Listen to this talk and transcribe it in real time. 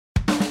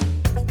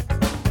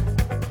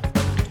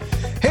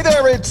Hey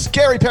there, it's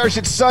Gary Parrish.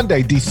 It's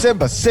Sunday,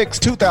 December 6,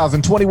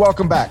 2020.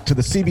 Welcome back to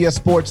the CBS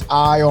Sports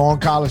Eye on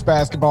College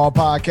Basketball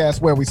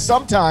podcast, where we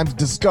sometimes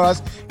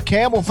discuss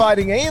camel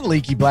fighting and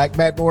leaky black.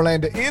 Matt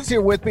Norlander is here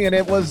with me, and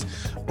it was,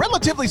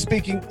 relatively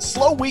speaking,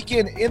 slow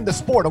weekend in the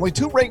sport. Only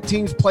 2 ranked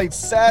teams played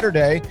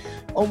Saturday.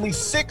 Only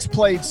 6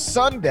 played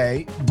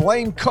Sunday.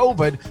 Blame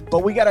COVID, but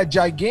we got a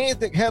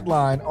gigantic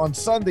headline on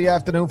Sunday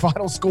afternoon.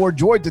 Final score,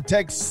 Georgia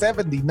Tech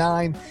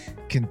 79,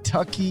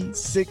 Kentucky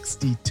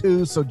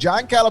 62. So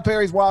John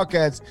Calipari's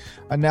Wildcats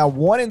are now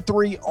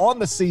 1-3 on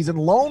the season.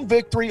 Lone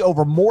victory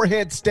over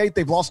Morehead State.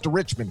 They've lost to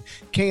Richmond,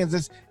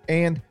 Kansas,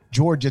 and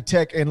Georgia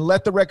Tech. And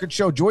let the record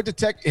show, Georgia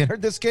Tech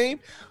entered this game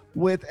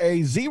with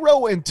a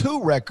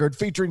 0-2 record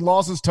featuring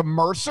losses to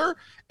Mercer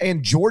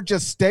and Georgia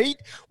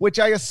State, which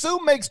I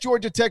assume makes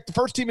Georgia Tech the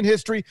first team in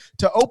history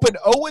to open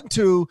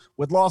 0-2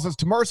 with losses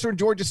to Mercer and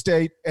Georgia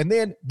State and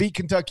then beat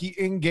Kentucky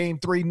in Game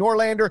 3.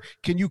 Norlander,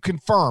 can you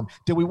confirm?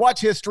 Did we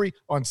watch history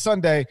on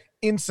Sunday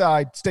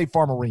inside State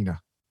Farm Arena?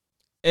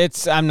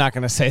 I'm not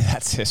going to say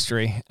that's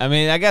history. I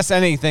mean, I guess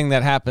anything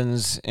that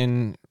happens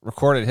in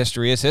recorded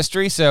history is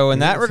history. So in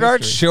that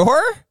regard,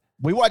 sure.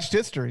 We watched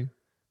history.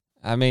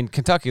 I mean,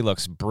 Kentucky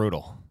looks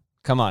brutal.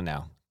 Come on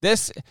now.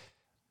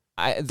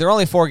 They're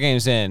only 4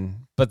 games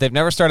in, but they've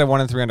never started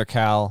 1-3 under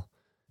Cal.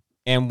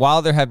 And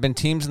while there have been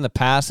teams in the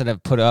past that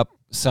have put up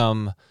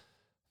some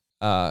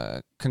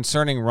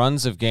concerning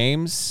runs of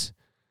games,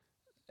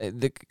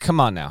 come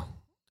on now.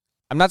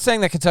 I'm not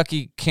saying that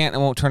Kentucky can't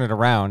and won't turn it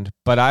around,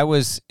 but I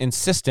was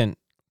insistent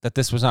that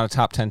this was not a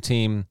top 10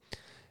 team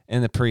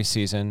in the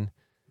preseason.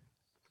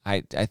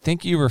 I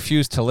think you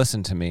refused to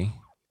listen to me,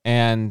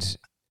 and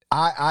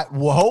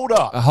well, hold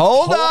up.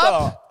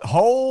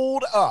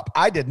 Hold up.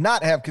 I did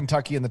not have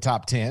Kentucky in the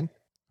top 10.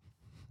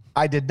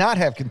 I did not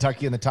have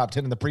Kentucky in the top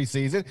 10 in the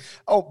preseason.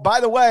 Oh, by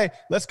the way,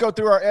 let's go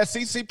through our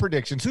SEC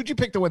predictions. Who'd you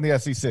pick to win the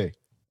SEC?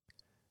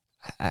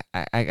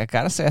 I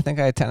got to say, I think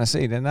I had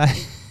Tennessee, didn't I?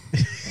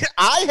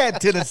 I had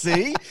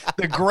Tennessee,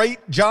 the great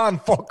John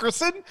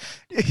Fulkerson.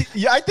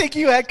 Yeah, I think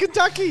you had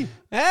Kentucky.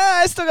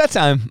 I still got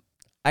time.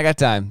 I got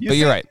time, but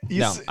you're right.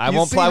 No, I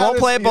won't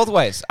play it both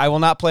ways. I will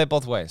not play it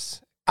both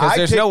ways. Because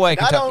there's no way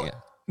Kentucky.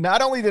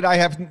 Not only did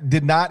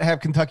not have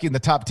Kentucky in the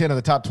top 10 of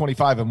the top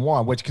 25 and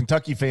 1, which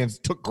Kentucky fans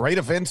took great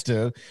offense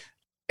to.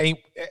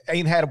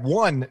 Ain't had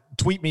one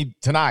tweet me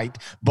tonight,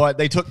 but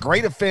they took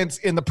great offense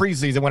in the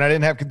preseason when I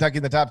didn't have Kentucky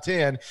in the top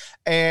 10.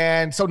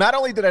 And so not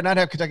only did I not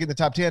have Kentucky in the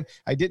top 10,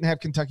 I didn't have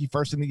Kentucky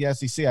first in the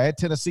SEC. I had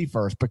Tennessee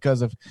first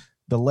because of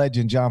the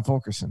legend John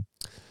Fulkerson.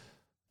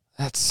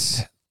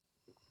 That's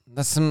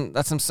some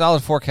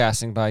solid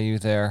forecasting by you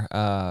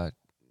there.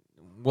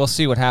 We'll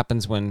see what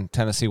happens when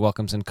Tennessee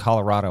welcomes in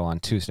Colorado on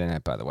Tuesday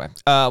night, by the way.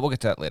 We'll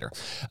get to that later.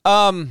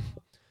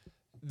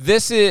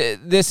 This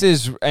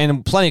is,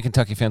 and plenty of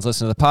Kentucky fans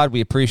listen to the pod. We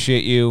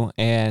appreciate you.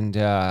 And,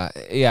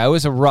 it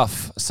was a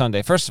rough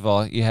Sunday. First of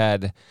all, you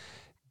had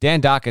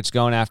Dan Dockich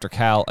going after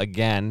Cal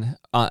again.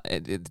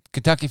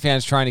 Kentucky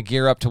fans trying to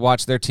gear up to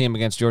watch their team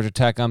against Georgia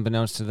Tech.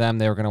 Unbeknownst to them,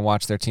 they were going to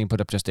watch their team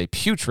put up just a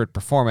putrid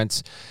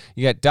performance.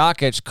 You got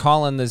Dockich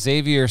calling the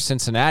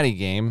Xavier-Cincinnati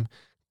game,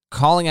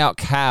 calling out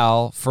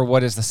Cal for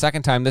what is the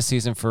second time this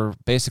season for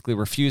basically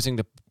refusing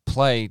to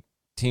play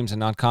teams in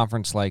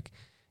non-conference like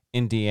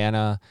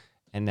Indiana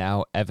and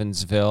now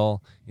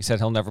Evansville. He said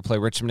he'll never play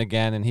Richmond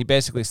again, and he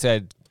basically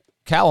said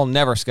Cal will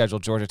never schedule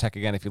Georgia Tech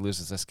again if he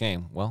loses this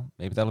game. Well,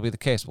 maybe that'll be the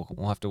case.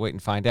 We'll have to wait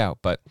and find out.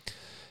 But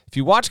if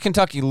you watch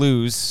Kentucky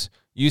lose,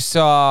 you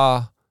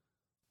saw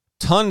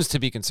tons to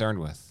be concerned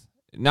with.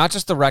 Not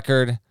just the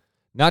record,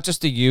 not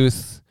just the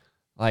youth,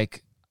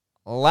 like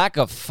lack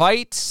of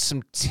fight,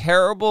 some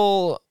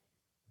terrible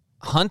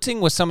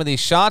hunting with some of these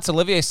shots.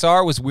 Olivier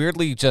Sarr was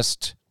weirdly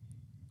just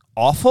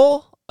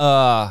awful.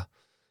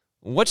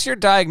 What's your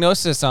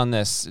diagnosis on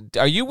this?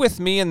 Are you with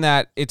me in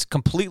that it's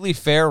completely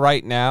fair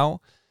right now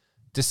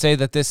to say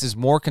that this is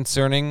more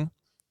concerning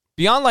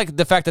beyond like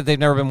the fact that they've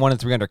never been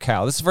 1-3 under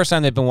Cal? This is the first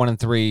time they've been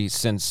 1-3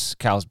 since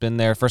Cal's been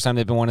there. First time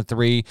they've been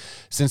 1-3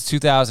 since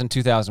 2000,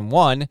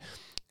 2001.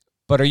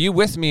 But are you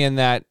with me in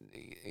that,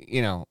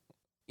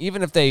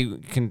 even if they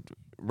can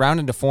round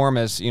into form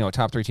as, a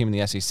top 3 team in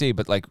the SEC,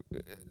 but like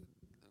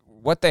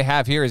what they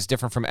have here is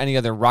different from any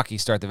other rocky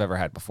start they've ever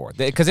had before.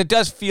 Because it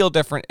does feel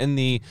different in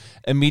the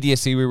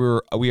immediacy.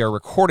 We are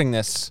recording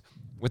this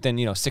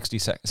within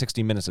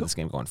 60 minutes of this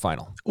game going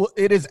final. Well,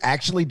 it is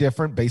actually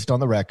different based on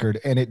the record,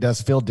 and it does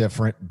feel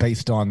different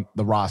based on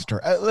the roster.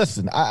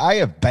 Listen, I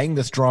have banged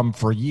this drum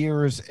for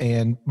years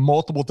and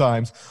multiple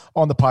times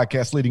on the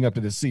podcast leading up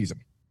to this season.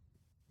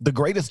 The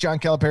greatest John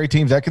Calipari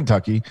teams at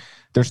Kentucky,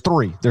 there's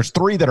 3. There's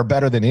 3 that are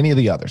better than any of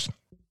the others.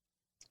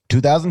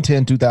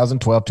 2010,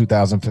 2012,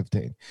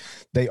 2015.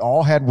 They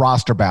all had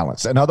roster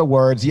balance. In other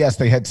words, yes,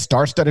 they had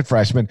star-studded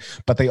freshmen,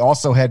 but they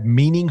also had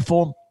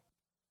meaningful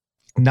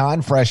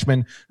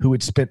non-freshmen who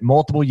had spent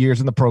multiple years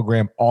in the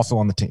program also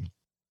on the team.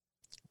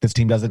 This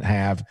team doesn't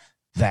have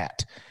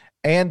that.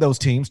 And those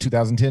teams,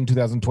 2010,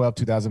 2012,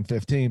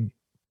 2015,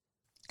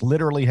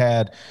 literally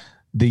had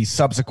the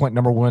subsequent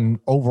number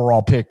 1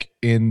 overall pick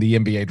in the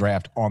NBA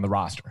draft on the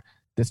roster.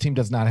 This team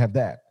does not have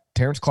that.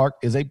 Terrence Clark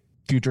is a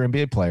future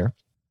NBA player.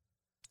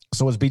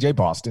 So is BJ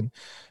Boston.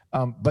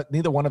 But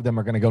neither one of them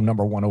are going to go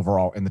number 1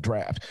 overall in the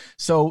draft.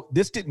 So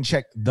this didn't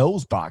check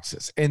those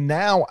boxes.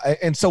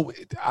 So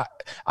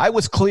I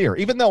was clear,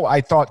 even though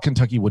I thought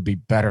Kentucky would be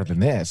better than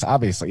this,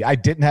 obviously. I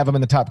didn't have them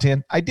in the top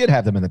 10. I did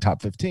have them in the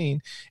top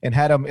 15 and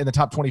had them in the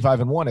top 25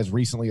 and 1 as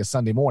recently as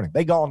Sunday morning.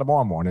 They gone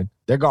tomorrow morning.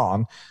 They're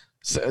gone.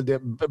 So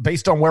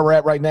based on where we're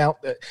at right now,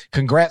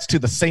 congrats to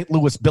the St.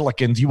 Louis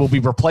Billikens. You will be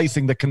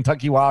replacing the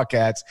Kentucky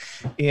Wildcats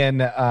in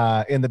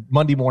the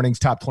Monday morning's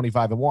top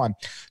 25 and 1.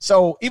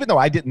 So even though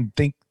I didn't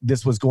think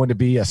this was going to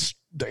be a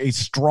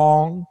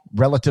strong,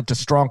 relative to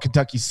strong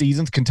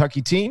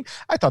Kentucky team,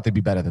 I thought they'd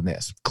be better than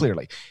this,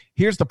 clearly.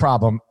 Here's the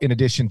problem, in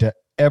addition to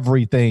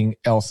everything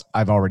else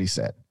I've already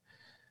said.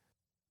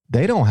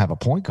 They don't have a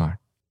point guard.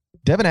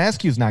 Devin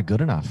Askew's not good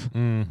enough.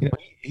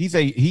 He's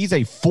a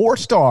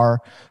 4-star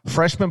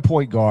freshman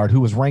point guard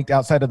who was ranked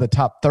outside of the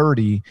top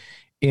 30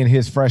 in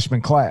his freshman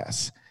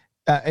class,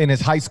 in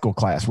his high school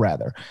class,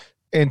 rather.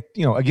 And,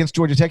 against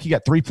Georgia Tech, he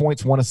got 3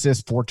 points, 1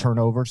 assist, 4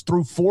 turnovers.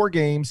 Through 4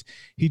 games,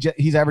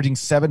 he's averaging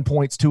 7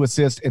 points, 2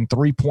 assists, and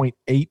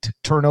 3.8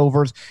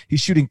 turnovers. He's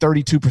shooting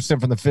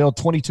 32% from the field,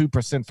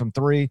 22% from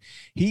 3.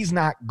 He's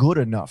not good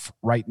enough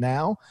right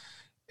now.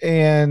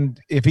 And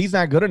if he's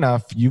not good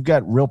enough, you've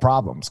got real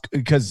problems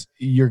because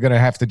you're going to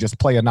have to just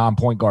play a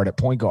non-point guard at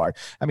point guard.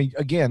 I mean,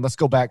 again, let's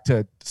go back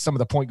to some of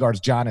the point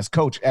guards John has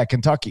coached at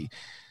Kentucky.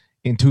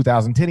 In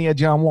 2010, he had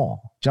John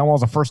Wall. John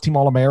Wall's a first-team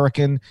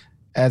All-American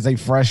as a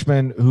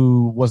freshman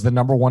who was the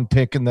number 1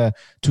 pick in the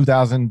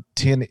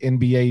 2010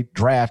 NBA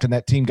draft, and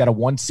that team got a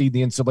 1 seed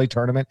in the NCAA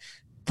tournament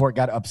before it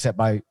got upset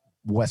by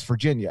West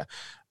Virginia.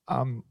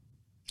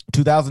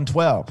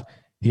 2012,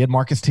 he had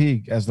Marcus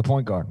Teague as the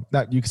point guard.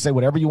 Now, you can say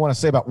whatever you want to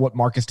say about what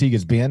Marcus Teague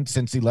has been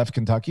since he left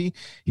Kentucky.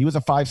 He was a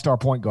 5-star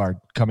point guard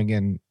coming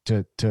in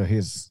to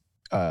his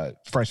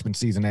freshman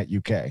season at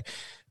UK.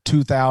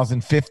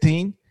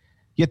 2015,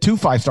 he had 2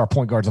 5-star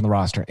point guards on the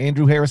roster,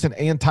 Andrew Harrison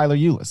and Tyler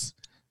Ulis.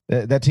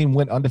 That team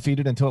went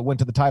undefeated until it went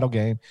to the title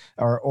game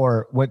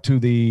or went to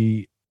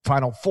the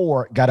Final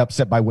Four, got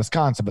upset by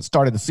Wisconsin, but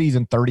started the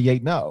season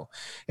 38-0.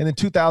 And then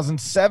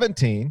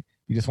 2017,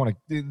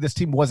 this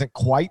team wasn't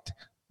quite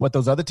what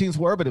those other teams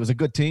were, but it was a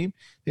good team.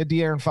 They had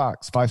De'Aaron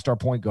Fox, 5-star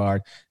point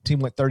guard. Team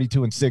went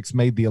 32-6,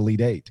 made the Elite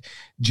 8.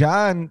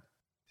 John,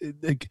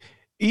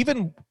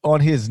 even on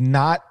his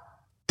not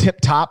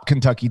tip-top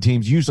Kentucky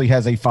teams, usually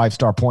has a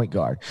 5-star point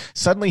guard.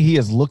 Suddenly he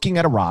is looking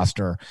at a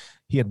roster.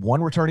 He had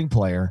 1 returning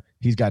player.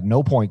 He's got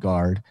no point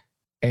guard,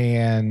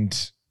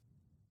 and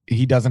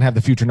he doesn't have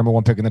the future number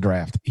 1 pick in the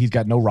draft. He's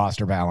got no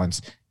roster balance.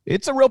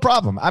 It's a real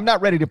problem. I'm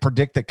not ready to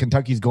predict that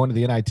Kentucky's going to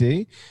the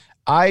NIT.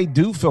 I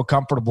do feel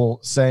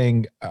comfortable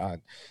saying,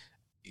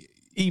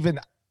 even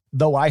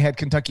though I had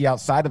Kentucky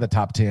outside of the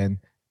top 10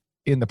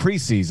 in the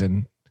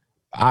preseason,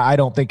 I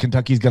don't think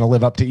Kentucky's going to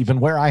live up to even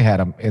where I had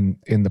them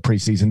in the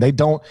preseason.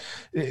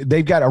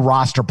 They've got a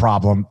roster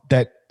problem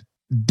that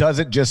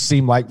doesn't just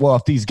seem like, well,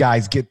 if these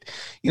guys get,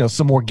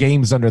 some more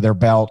games under their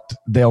belt,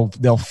 they'll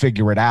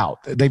figure it out.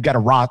 They've got a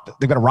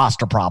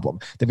roster problem.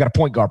 They've got a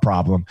point guard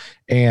problem,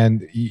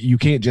 and you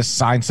can't just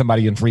sign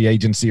somebody in free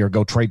agency or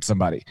go trade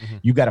somebody. Mm-hmm.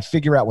 You got to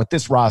figure out with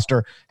this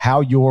roster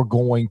how you're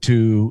going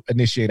to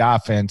initiate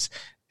offense.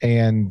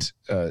 And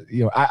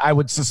I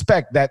would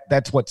suspect that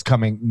that's what's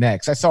coming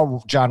next. I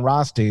saw John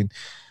Rothstein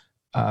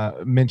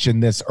mention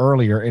this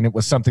earlier, and it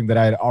was something that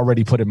I had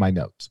already put in my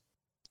notes.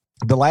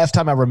 The last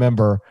time I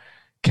remember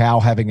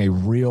Cal having a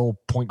real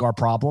point guard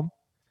problem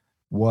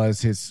was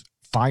his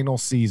final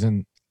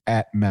season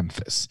at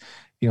Memphis.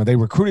 They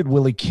recruited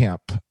Willie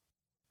Kemp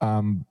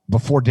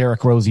before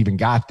Derrick Rose even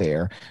got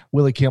there.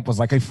 Willie Kemp was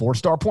like a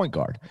 4-star point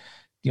guard,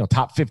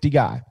 top 50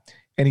 guy.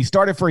 And he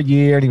started for a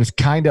year, and he was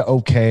kind of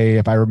okay,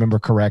 if I remember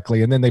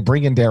correctly. And then they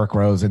bring in Derrick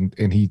Rose,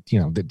 and he,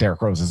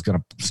 Derrick Rose is going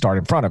to start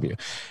in front of you.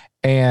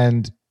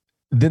 And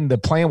then the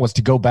plan was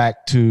to go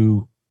back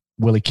to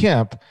Willie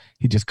Kemp.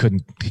 He just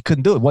couldn't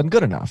do it. Wasn't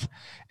good enough.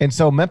 And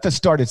so Memphis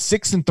started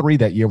 6-3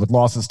 that year with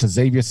losses to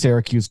Xavier,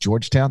 Syracuse,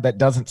 Georgetown. That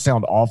doesn't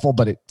sound awful,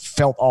 but it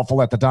felt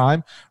awful at the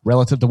time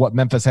relative to what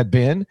Memphis had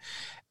been.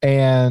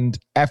 And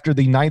after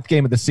the 9th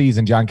game of the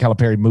season, John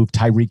Calipari moved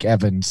Tyreek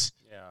Evans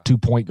to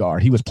point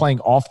guard. He was playing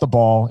off the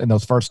ball in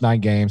those first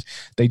 9 games.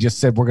 They just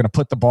said, we're going to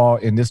put the ball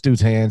in this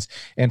dude's hands.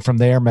 And from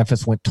there,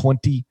 Memphis went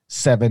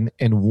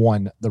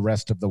 27-1 the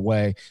rest of the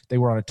way. They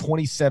were on a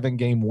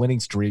 27-game winning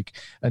streak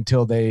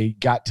until they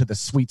got to the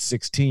Sweet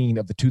 16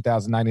 of the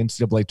 2009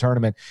 NCAA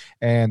tournament,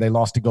 and they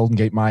lost to Golden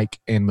Gate Mike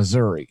in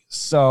Missouri.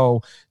 So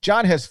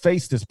John has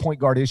faced this point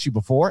guard issue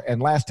before, and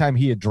last time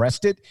he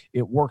addressed it,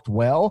 it worked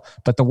well.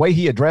 But the way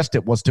he addressed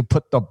it was to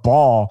put the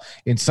ball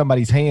in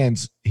somebody's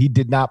hands. He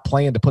did not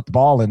plan to put the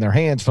ball in their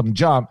hands from the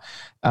jump.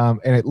 And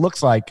it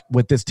looks like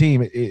with this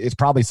team, it's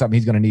probably something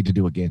he's going to need to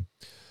do again.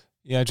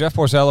 Yeah, Jeff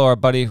Borzello, our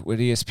buddy with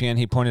ESPN,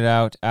 he pointed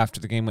out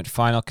after the game went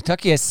final,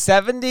 Kentucky has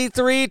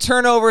 73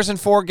 turnovers in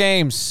 4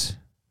 games.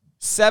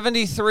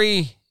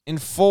 73 in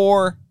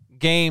 4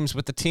 games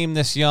with the team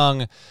this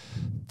young.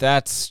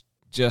 That's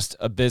just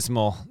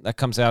abysmal. That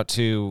comes out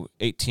to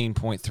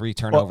 18.3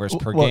 turnovers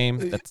per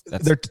game. That's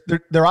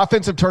their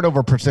offensive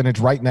turnover percentage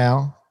right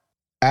now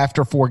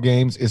after 4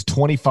 games is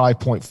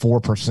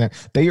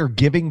 25.4%. They are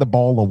giving the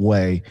ball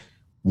away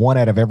one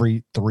out of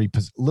every 3,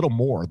 little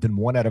more than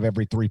 1 out of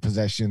every 3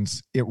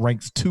 possessions. It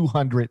ranks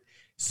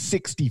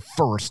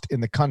 261st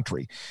in the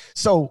country.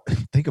 So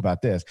think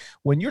about this.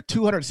 When you're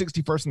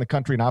 261st in the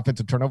country in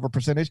offensive turnover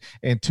percentage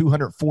and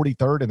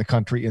 243rd in the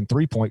country in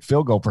 3-point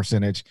field goal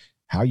percentage,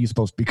 how are you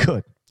supposed to be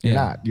good? You're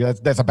not.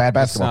 That's a bad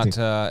basketball team.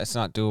 It's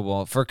not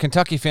doable. For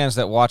Kentucky fans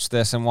that watch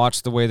this and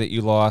watch the way that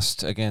you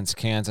lost against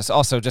Kansas,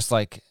 also just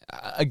like,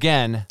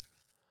 again,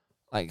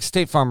 like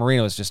State Farm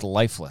Arena was just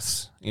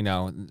lifeless,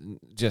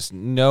 just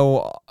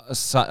no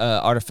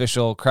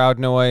artificial crowd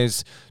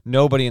noise,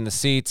 nobody in the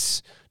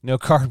seats, no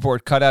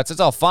cardboard cutouts.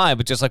 It's all fine,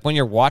 but just like when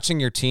you're watching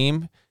your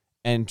team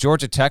and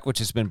Georgia Tech, which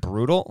has been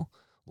brutal,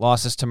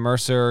 losses to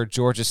Mercer,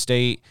 Georgia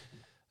State.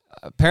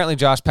 Apparently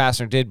Josh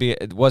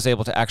Pastner was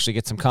able to actually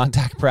get some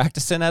contact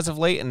practice in as of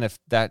late, and if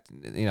that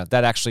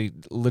that actually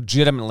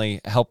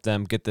legitimately helped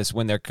them get this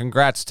win there.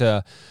 Congrats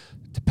to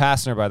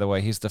Pastner, by the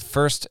way. He's the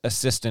first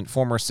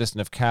former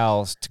assistant of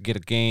Cal's to get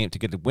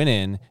a win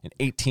in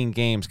 18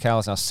 games. Cal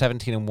is now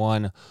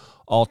 17-1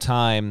 all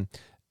time.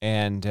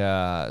 And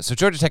so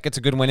Georgia Tech gets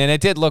a good win, and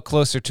it did look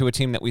closer to a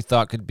team that we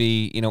thought could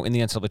be, in the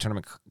NCAA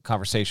tournament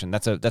conversation.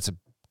 That's a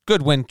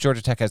good win.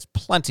 Georgia Tech has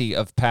plenty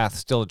of path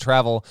still to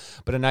travel,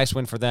 but a nice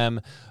win for them.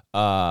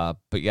 But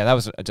yeah, that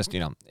was just,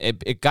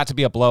 it got to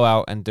be a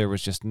blowout, and there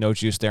was just no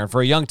juice there. And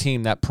for a young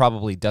team, that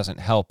probably doesn't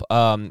help.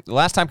 The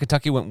last time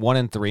Kentucky went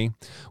 1-3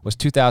 was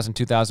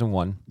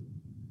 2000-2001.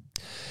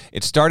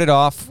 It started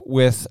off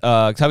with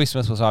Tubby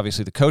Smith was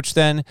obviously the coach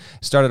then.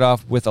 Started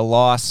off with a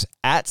loss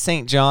at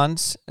St.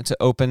 John's to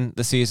open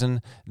the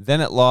season. Then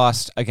it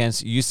lost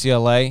against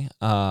UCLA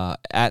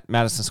at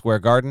Madison Square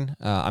Garden.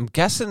 I'm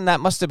guessing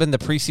that must have been the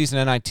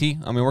preseason NIT.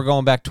 I mean, we're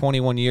going back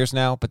 21 years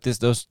now, but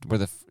those were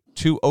the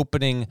 2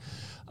 opening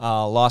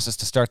losses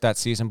to start that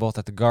season, both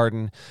at the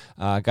Garden.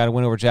 Got a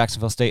win over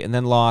Jacksonville State, and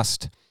then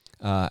lost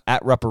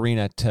at Rupp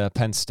Arena to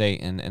Penn State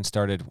and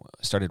started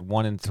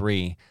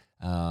 1-3.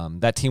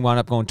 That team wound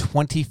up going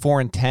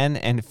 24-10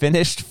 and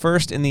finished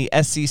first in the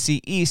SEC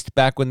East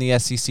back when the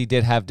SEC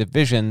did have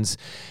divisions,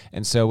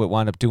 and so it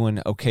wound up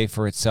doing okay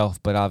for itself.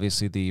 But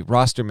obviously the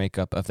roster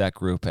makeup of that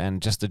group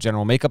and just the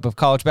general makeup of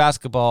college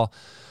basketball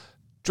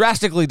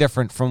drastically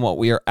different from what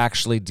we are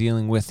actually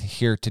dealing with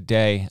here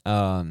today.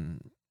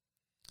 And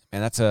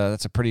that's a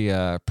pretty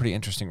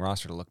interesting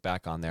roster to look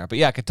back on there. But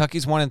yeah,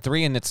 Kentucky's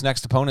 1-3, and its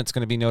next opponent's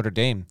going to be Notre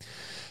Dame,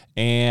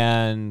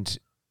 and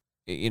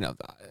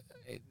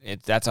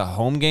that's a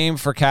home game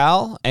for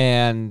Cal,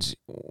 and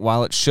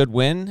while it should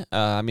win,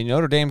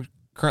 Notre Dame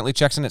currently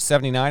checks in at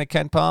 79 at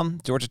Ken Palm.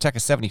 Georgia Tech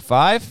is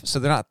 75, so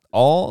they're not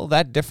all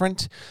that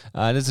different.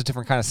 It is a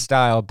different kind of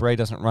style. Bray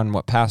doesn't run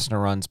what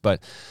Pastner runs,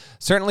 but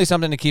certainly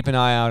something to keep an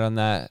eye out on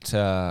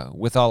that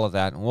with all of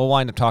that. And we'll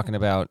wind up talking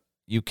about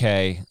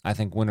UK, I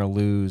think, win or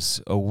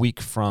lose a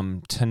week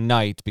from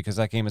tonight, because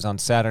that game is on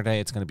Saturday.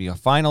 It's going to be a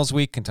finals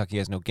week. Kentucky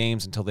has no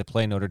games until they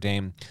play Notre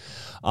Dame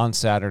on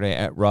Saturday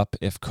at Rupp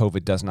if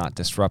COVID does not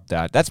disrupt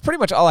that. That's pretty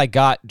much all I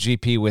got,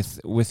 GP,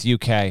 with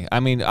UK. I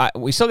mean,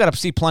 we still got to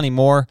see plenty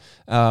more.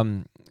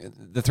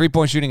 The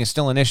three-point shooting is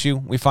still an issue.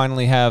 We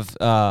finally have,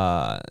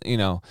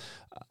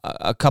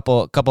 a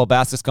couple of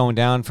baskets going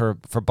down for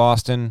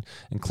Boston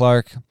and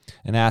Clark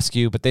and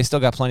Askew, but they still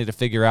got plenty to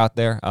figure out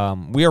there.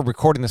 We are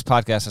recording this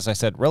podcast, as I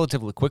said,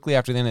 relatively quickly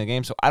after the end of the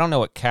game, so I don't know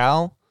what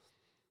Cal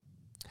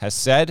has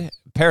said.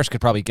 Parrish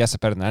could probably guess it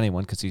better than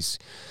anyone, because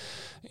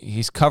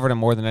he's covered him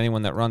more than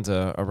anyone that runs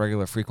a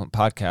regular frequent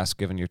podcast,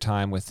 given your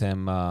time with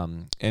him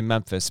in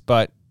Memphis.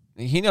 But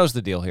he knows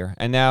the deal here,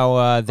 and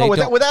now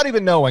without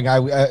even knowing,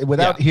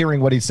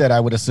 hearing what he said, I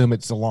would assume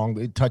it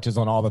touches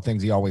on all the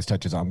things he always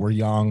touches on. We're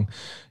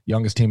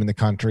youngest team in the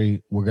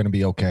country. We're going to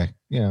be okay.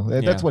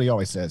 That's what he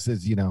always says.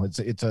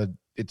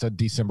 It's a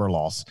December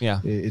loss. Yeah,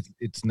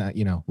 it's not.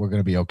 We're going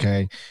to be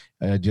okay.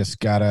 Just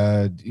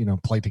gotta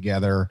play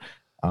together.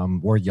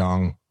 We're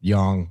young,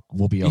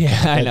 we'll be okay.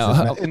 Yeah, I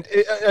know.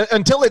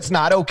 Until it's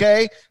not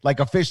okay, like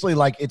officially,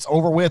 like it's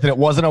over with and it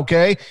wasn't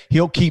okay,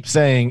 he'll keep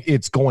saying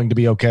it's going to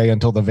be okay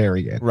until the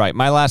very end. Right.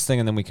 My last thing,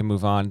 and then we can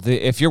move on.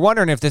 If you're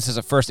wondering if this is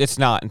a first, it's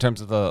not in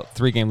terms of the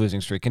 3-game losing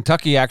streak.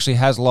 Kentucky actually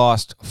has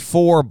lost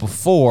 4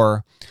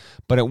 before,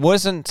 but it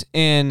wasn't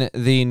in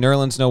the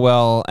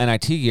Nerlens-Noel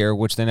NIT year,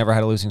 which they never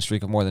had a losing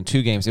streak of more than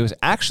 2 games. It was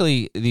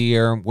actually the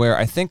year where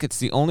I think it's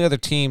the only other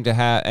team to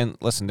have, and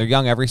listen, they're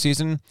young every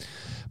season,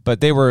 but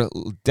they were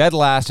dead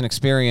last in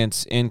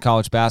experience in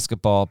college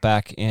basketball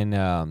back in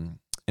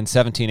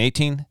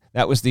 17-18.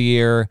 That was the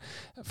year,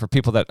 for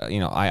people that,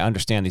 I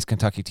understand these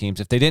Kentucky teams,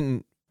 if they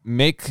didn't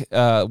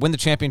win the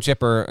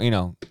championship or,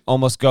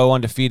 almost go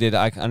undefeated,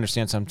 I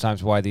understand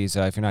sometimes why these,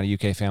 if you're not a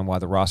UK fan, why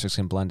the rosters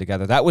can blend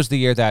together. That was the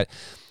year that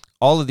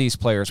all of these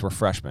players were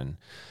freshmen.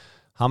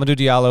 Hamidou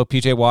Diallo,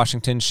 P.J.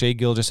 Washington, Shea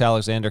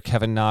Gilgeous-Alexander,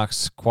 Kevin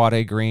Knox,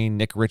 Quade Green,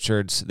 Nick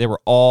Richards. They were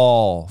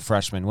all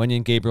freshmen.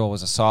 Wenyan Gabriel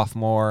was a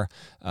sophomore.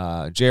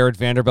 Jared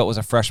Vanderbilt was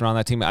a freshman on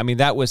that team. I mean,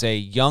 that was a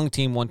young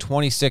team, won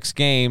 26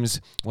 games,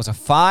 was a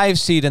 5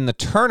 seed in the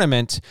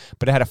tournament,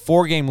 but it had a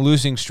 4-game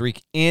losing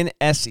streak in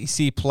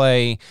SEC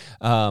play.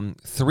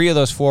 3 of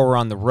those 4 were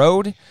on the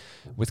road,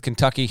 with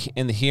Kentucky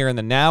in the here and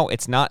the now.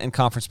 It's not in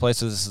conference play,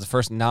 so this is the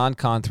first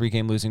non-con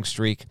 3-game losing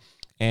streak.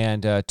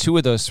 And 2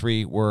 of those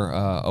 3 were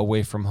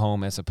away from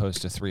home as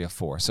opposed to 3 of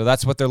 4. So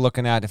that's what they're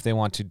looking at if they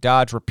want to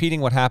dodge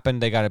repeating what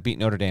happened. They got to beat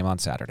Notre Dame on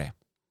Saturday.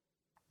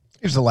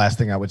 Here's the last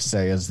thing I would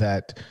say is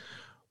that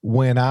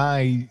when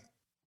I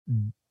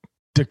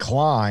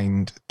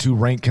declined to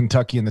rank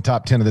Kentucky in the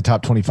top 10 of the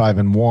top 25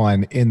 and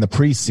 1 in the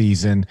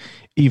preseason,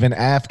 even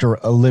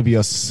after Olivier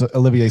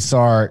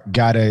Sarr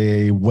got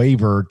a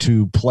waiver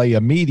to play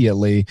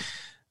immediately,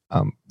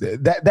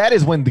 that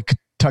is when the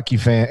Kentucky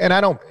fan, and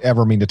I don't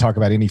ever mean to talk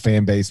about any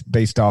fan base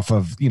based off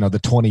of, the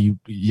 20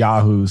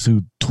 yahoos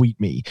who tweet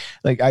me.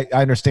 Like, I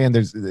understand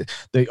there's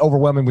the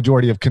overwhelming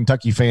majority of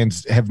Kentucky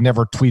fans have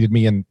never tweeted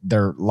me in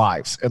their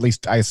lives. At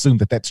least I assume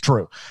that that's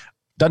true.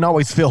 Doesn't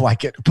always feel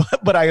like it,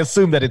 but I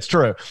assume that it's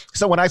true.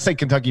 So when I say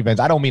Kentucky fans,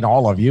 I don't mean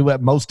all of you.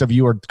 Most of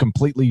you are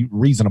completely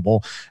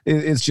reasonable.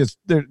 It's just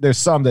there's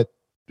some that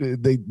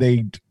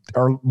they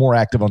are more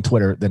active on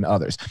Twitter than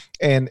others.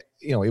 And,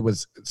 it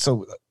was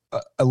so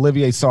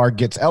Olivier Sarr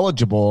gets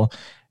eligible,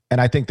 and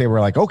I think they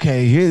were like,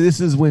 okay, this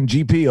is when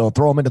GP will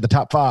throw him into the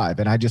top 5.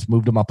 And I just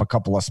moved him up a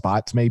couple of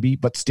spots maybe,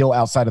 but still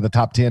outside of the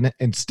top 10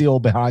 and still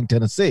behind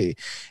Tennessee.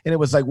 And it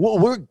was like, well,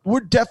 we're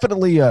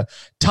definitely a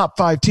top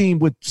 5 team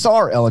with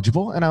Sarr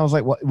eligible. And I was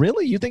like, what,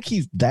 really? You think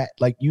he's that?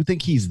 Like, you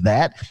think he's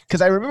that?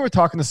 Because I remember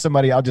talking to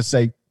somebody, I'll just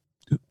say,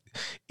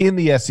 in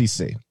the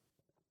SEC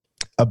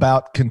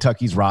about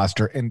Kentucky's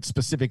roster and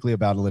specifically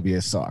about Olivier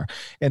Sarr.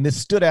 And this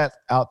stood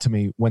out to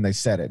me when they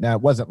said it. Now,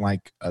 it wasn't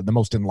like the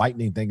most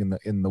enlightening thing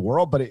in the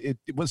world, but it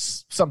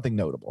was something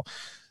notable.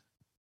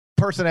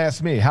 Person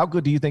asked me, how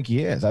good do you think he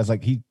is? I was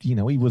like, he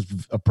was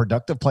a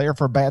productive player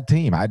for a bad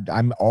team.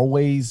 I'm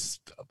always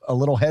a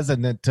little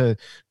hesitant to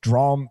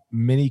draw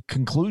many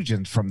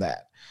conclusions from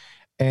that.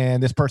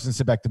 And this person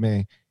said back to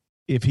me,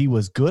 if he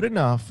was good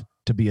enough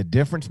to be a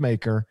difference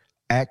maker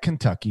at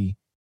Kentucky,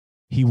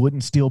 he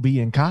wouldn't still be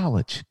in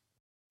college.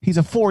 He's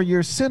a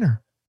 4-year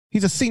center.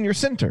 He's a senior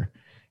center.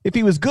 If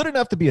he was good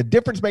enough to be a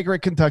difference maker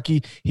at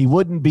Kentucky, he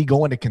wouldn't be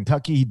going to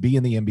Kentucky. He'd be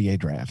in the NBA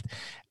draft.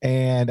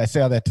 And I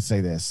say all that to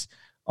say this.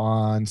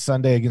 On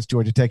Sunday against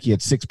Georgia Tech, he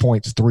had 6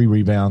 points, 3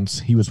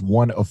 rebounds. He was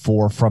 1 of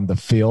 4 from the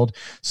field.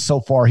 So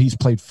far, he's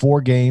played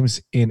 4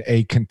 games in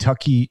a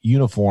Kentucky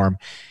uniform,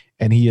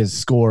 and he has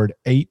scored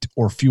 8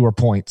 or fewer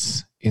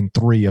points in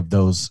 3 of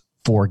those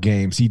 4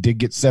 games. He did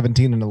get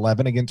 17 and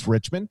 11 against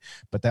Richmond,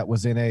 but that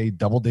was in a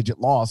double-digit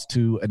loss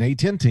to an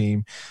A-10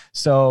 team.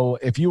 So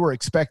if you were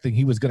expecting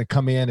he was going to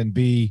come in and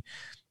be,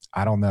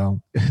 I don't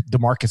know,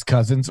 DeMarcus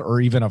Cousins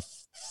or even a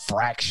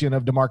fraction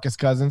of DeMarcus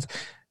Cousins,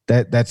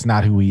 that's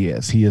not who he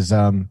is. He is I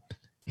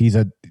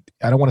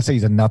don't want to say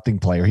he's a nothing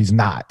player. He's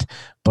not,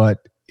 but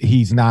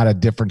he's not a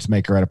difference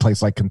maker at a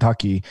place like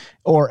Kentucky,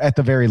 or at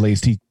the very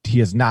least, he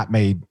has not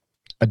made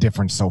a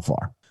difference so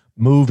far.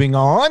 Moving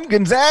on,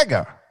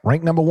 Gonzaga,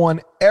 ranked number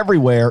 1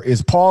 everywhere,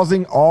 is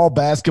pausing all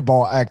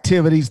basketball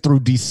activities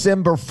through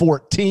December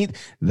 14th.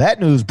 That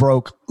news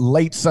broke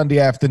late Sunday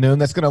afternoon.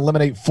 That's going to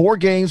eliminate 4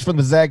 games from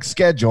the Zag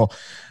schedule,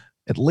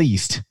 at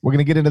least. We're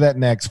going to get into that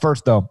next.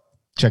 First, though,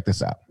 check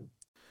this out.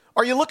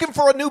 Are you looking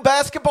for a new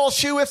basketball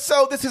shoe? If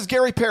so, this is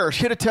Gary Parrish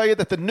here to tell you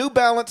that the New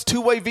Balance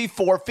 2-Way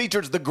V4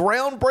 features the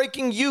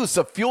groundbreaking use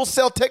of fuel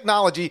cell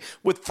technology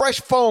with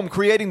fresh foam,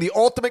 creating the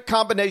ultimate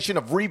combination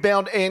of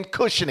rebound and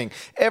cushioning.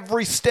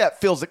 Every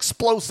step feels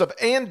explosive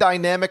and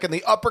dynamic, and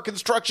the upper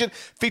construction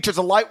features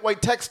a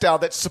lightweight textile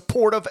that's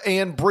supportive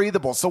and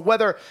breathable. So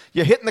whether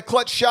you're hitting the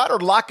clutch shot or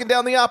locking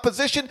down the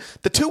opposition,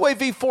 the 2-Way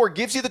V4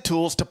 gives you the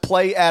tools to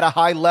play at a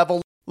high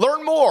level.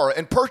 Learn more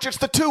and purchase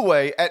the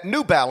 2-Way at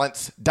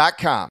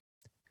newbalance.com.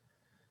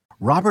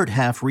 Robert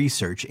Half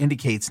research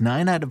indicates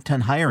 9 out of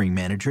 10 hiring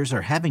managers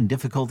are having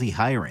difficulty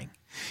hiring.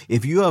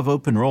 If you have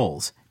open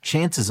roles,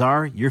 chances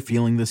are you're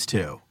feeling this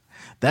too.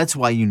 That's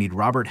why you need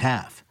Robert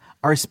Half.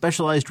 Our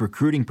specialized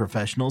recruiting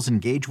professionals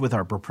engage with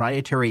our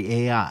proprietary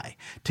AI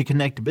to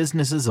connect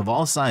businesses of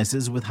all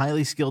sizes with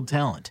highly skilled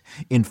talent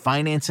in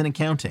finance and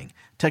accounting,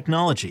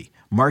 technology,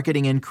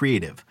 marketing and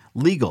creative,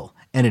 legal,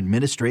 and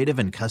administrative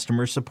and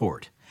customer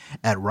support.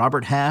 At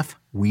Robert Half,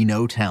 we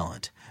know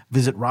talent.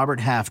 Visit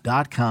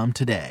roberthalf.com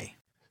today.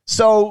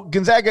 So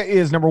Gonzaga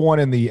is number 1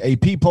 in the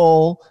AP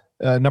poll,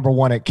 number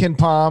 1 at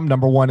KenPom,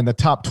 number 1 in the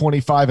top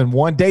 25 and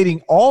 1,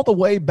 dating all the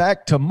way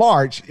back to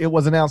March. It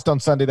was announced on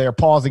Sunday they are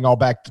pausing all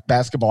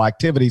basketball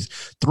activities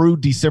through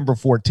December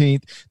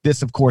 14th.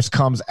 This, of course,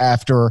 comes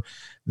after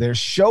their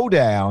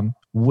showdown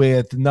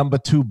with number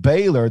 2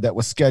 Baylor that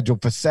was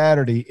scheduled for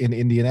Saturday in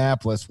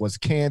Indianapolis was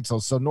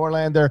canceled. So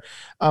Norlander,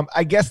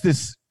 I guess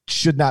this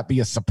should not be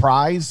a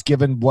surprise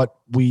given what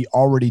we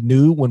already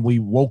knew when we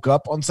woke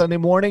up on Sunday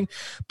morning.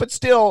 But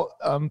still,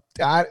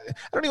 I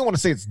don't even want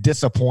to say it's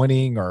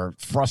disappointing or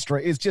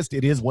frustrating. It's just,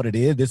 it is what it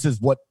is. This is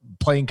what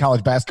playing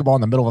college basketball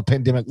in the middle of a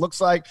pandemic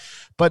looks like.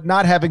 But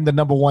not having the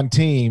number one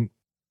team,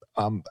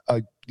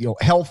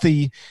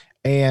 healthy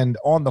and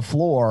on the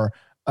floor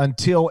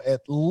until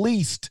at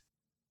least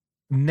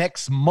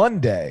next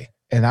Monday,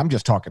 and I'm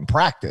just talking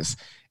practice,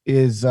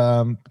 is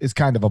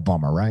kind of a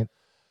bummer, right?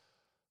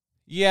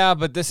 Yeah,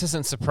 but this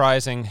isn't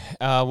surprising.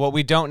 What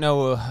we don't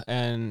know,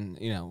 and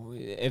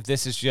if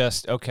this is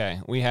just,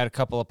 okay, we had a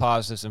couple of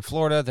positives in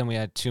Florida, then we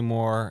had 2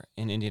 more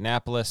in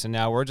Indianapolis, and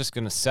now we're just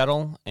going to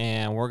settle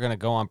and we're going to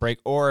go on break.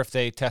 Or if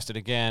they tested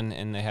again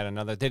and they had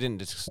another, they didn't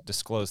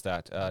disclose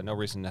that. No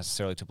reason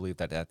necessarily to believe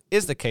that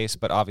is the case,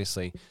 but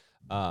obviously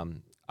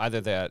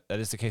either that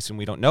is the case and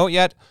we don't know it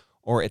yet,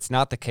 or it's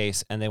not the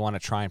case and they want to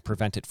try and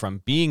prevent it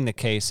from being the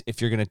case.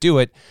 If you're going to do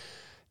it,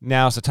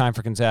 now's the time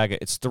for Gonzaga.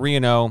 It's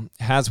 3-0,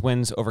 has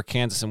wins over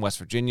Kansas and West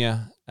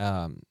Virginia.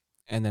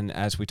 And then,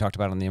 as we talked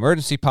about on the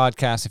emergency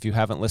podcast, if you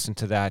haven't listened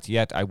to that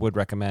yet, I would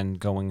recommend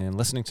going and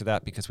listening to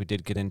that, because we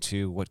did get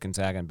into what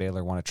Gonzaga and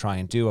Baylor want to try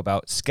and do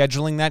about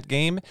scheduling that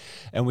game.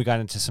 And we got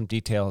into some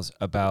details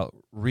about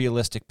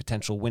realistic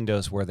potential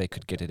windows where they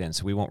could get it in.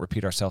 So we won't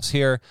repeat ourselves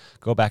here.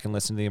 Go back and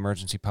listen to the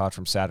emergency pod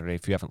from Saturday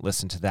if you haven't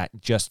listened to that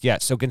just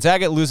yet. So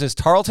Gonzaga loses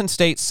Tarleton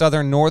State,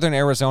 Southern, Northern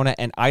Arizona,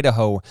 and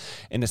Idaho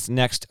in its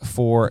next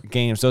 4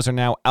 games. Those are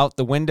now out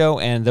the window,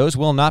 and those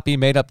will not be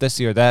made up this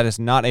year. That is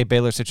not a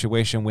Baylor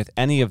situation with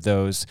any of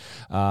those.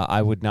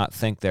 I would not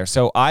think there.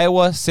 So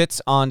Iowa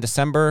sits on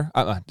December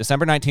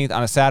 19th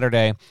on a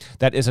Saturday.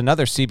 That is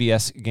another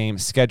CBS game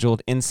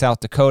scheduled in South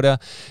Dakota.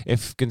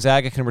 If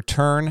Gonzaga can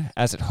return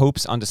as it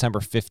hopes on December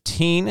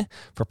 15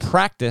 for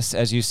practice,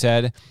 as you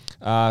said,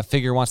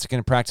 Figure wants to get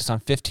in practice on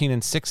 15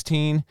 and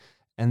 16,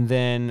 and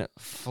then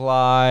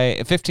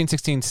fly 15,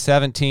 16,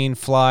 17,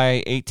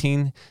 fly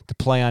 18 to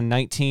play on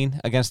 19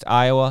 against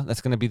Iowa.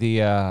 That's going to be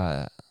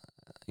the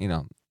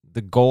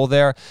goal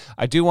there.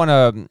 I do want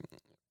to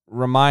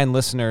remind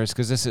listeners,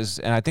 because this is,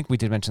 and I think we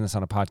did mention this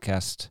on a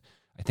podcast.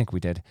 I think we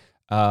did.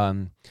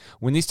 When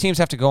these teams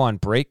have to go on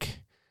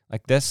break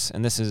like this,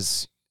 and this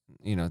is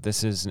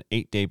an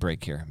 8-day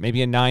break here,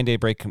 maybe a 9-day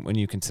break when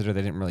you consider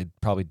they didn't really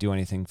probably do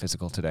anything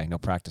physical today, no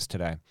practice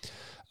today.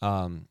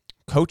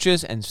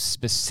 Coaches and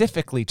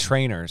specifically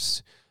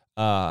trainers,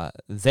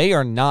 they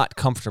are not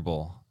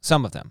comfortable.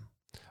 Some of them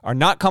are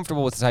not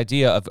comfortable with this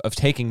idea of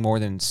taking more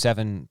than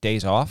 7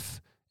 days off.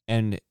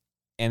 And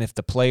if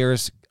the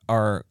players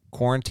are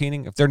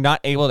quarantining, if they're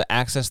not able to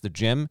access the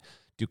gym,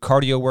 do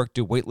cardio work,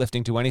 do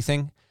weightlifting, do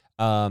anything,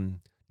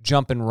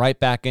 jumping right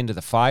back into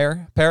the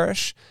fire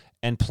parish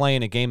and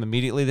playing a game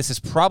immediately. This is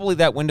probably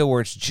that window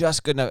where it's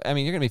just good enough. I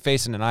mean, you're going to be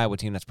facing an Iowa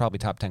team that's probably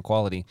top 10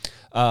 quality.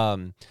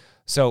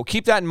 So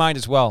keep that in mind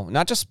as well,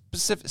 not just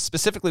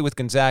specifically with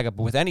Gonzaga,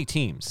 but with any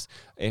teams.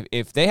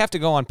 If they have to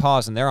go on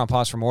pause and they're on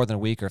pause for more than a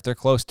week, or if they're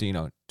close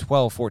to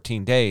 12,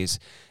 14 days,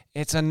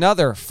 it's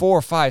another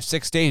 4, 5,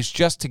 6 days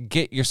just to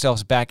get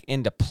yourselves back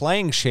into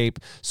playing shape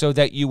so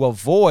that you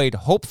avoid,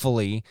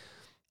 hopefully,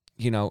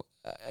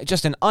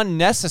 just an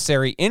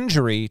unnecessary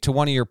injury to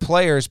one of your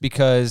players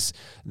because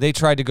they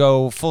tried to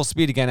go full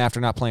speed again after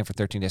not playing for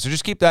 13 days. So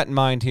just keep that in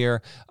mind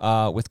here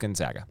with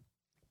Gonzaga.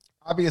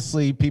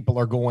 Obviously, people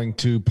are going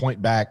to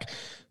point back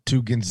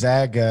to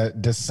Gonzaga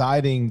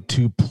deciding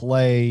to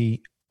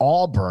play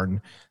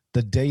Auburn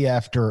the day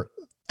after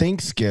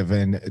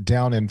Thanksgiving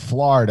down in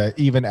Florida,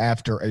 even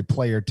after a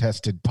player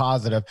tested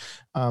positive.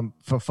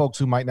 For folks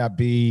who might not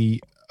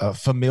be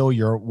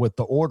familiar with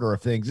the order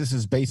of things, this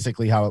is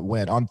basically how it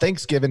went. On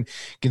Thanksgiving,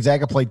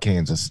 Gonzaga played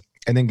Kansas,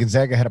 and then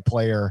Gonzaga had a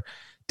player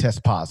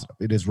test positive.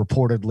 It is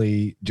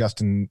reportedly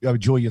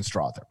Julian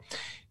Strother.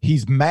 He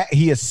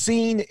is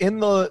seen in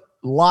the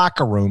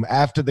locker room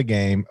after the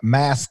game,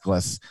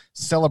 maskless,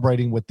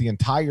 celebrating with the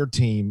entire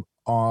team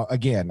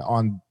again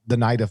on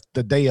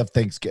the day of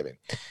Thanksgiving.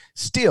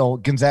 Still,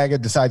 Gonzaga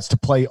decides to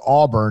play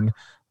Auburn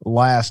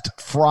last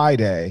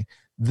Friday.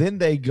 Then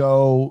they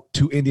go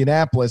to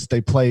Indianapolis.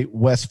 They play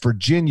West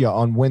Virginia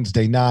on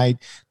Wednesday night.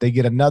 They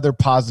get another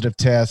positive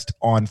test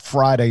on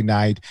Friday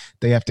night.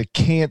 They have to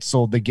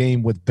cancel the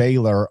game with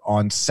Baylor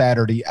on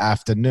Saturday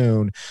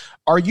afternoon.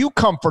 Are you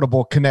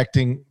comfortable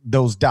connecting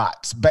those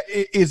dots? But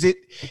is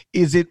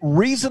it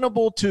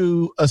reasonable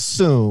to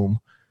assume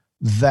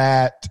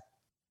that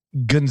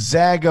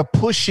Gonzaga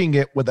pushing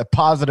it with a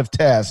positive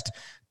test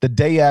the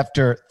day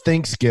after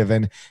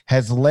Thanksgiving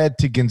has led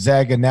to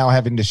Gonzaga now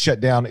having to shut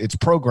down its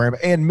program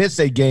and miss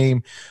a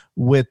game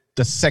with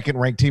the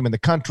second-ranked team in the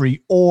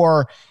country?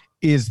 Or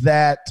is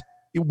that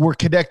we're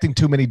connecting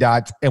too many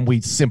dots and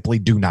we simply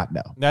do not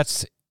know?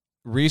 That's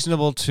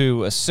reasonable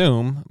to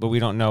assume, but we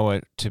don't know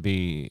it to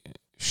be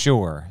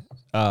sure.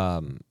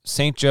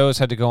 St. Joe's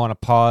had to go on a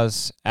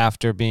pause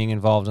after being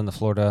involved in the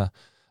Florida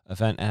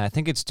event, and I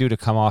think it's due to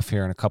come off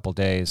here in a couple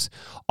days.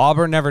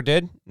 Auburn never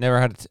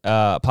had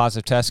a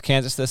positive test.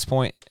 Kansas at this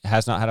point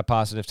has not had a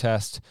positive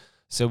test.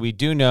 So we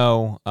do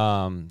know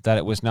that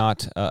it was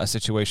not a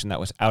situation that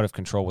was out of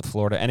control with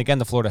Florida. And again,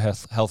 the Florida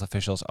health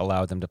officials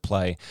allowed them to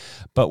play.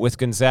 But with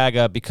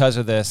Gonzaga, because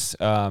of this,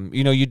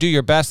 you do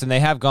your best, and they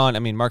have gone. I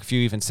mean, Mark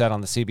Few even said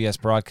on the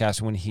CBS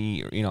broadcast when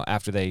he,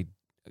 after they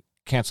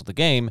canceled the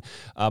game,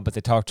 but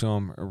they talked to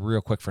him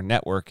real quick for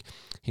network.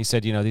 He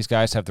said, these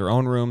guys have their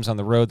own rooms on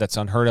the road. That's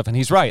unheard of. And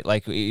he's right.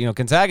 Like,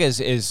 Gonzaga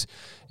is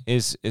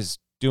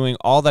doing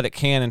all that it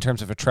can in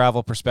terms of a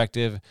travel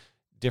perspective,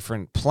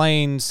 different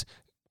planes.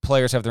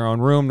 Players have their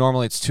own room.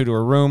 Normally it's 2 to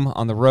a room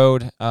on the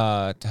road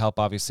to help,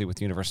 obviously, with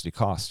university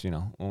costs.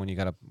 When you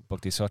got to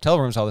book these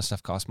hotel rooms, all this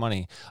stuff costs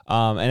money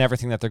and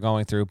everything that they're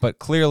going through. But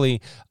clearly,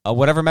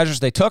 whatever measures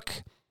they took,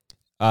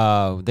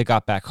 they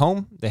got back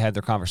home. They had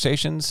their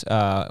conversations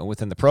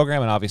within the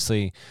program and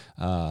obviously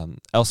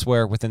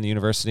elsewhere within the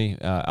university,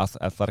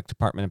 athletic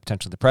department, and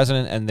potentially the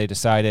president. And they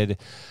decided,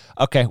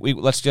 okay,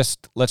 let's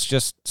just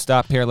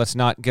stop here. Let's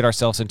not get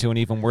ourselves into an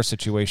even worse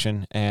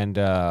situation. And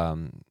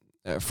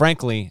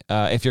frankly,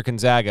 if you're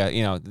Gonzaga,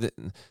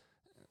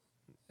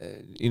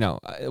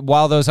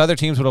 while those other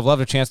teams would have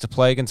loved a chance to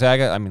play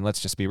Gonzaga, I mean,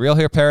 let's just be real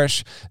here,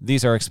 Parrish.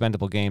 These are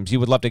expendable games. You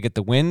would love to get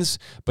the wins,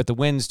 but the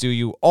wins do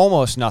you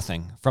almost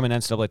nothing from an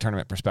NCAA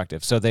tournament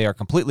perspective. So they are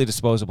completely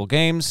disposable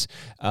games,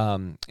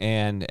 and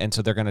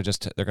so they're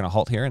gonna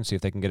halt here and see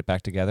if they can get it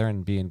back together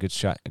and be in good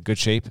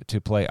shape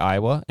to play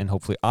Iowa, and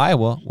hopefully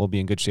Iowa will be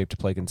in good shape to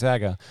play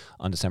Gonzaga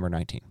on December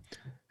 19th.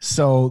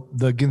 So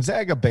the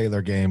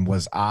Gonzaga-Baylor game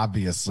was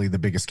obviously the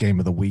biggest game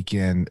of the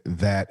weekend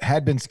that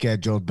had been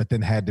scheduled but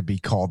then had to be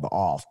called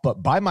off.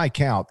 But by my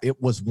count,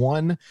 it was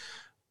one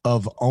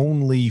of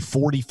only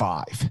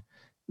 45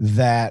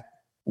 that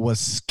was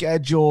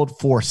scheduled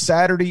for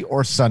Saturday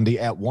or Sunday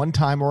at one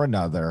time or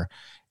another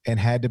and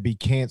had to be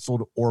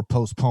canceled or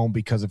postponed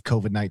because of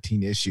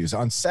COVID-19 issues.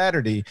 On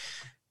Saturday,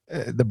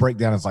 the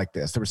breakdown is like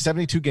this. There were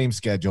 72 games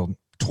scheduled,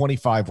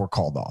 25 were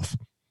called off.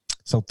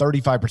 So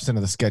 35%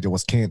 of the schedule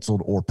was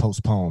canceled or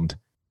postponed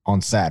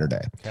on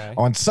Saturday. Okay.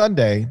 On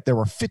Sunday, there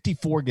were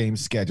 54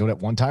 games scheduled at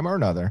one time or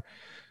another.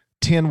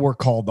 10 were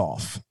called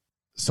off.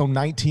 So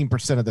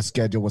 19% of the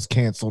schedule was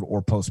canceled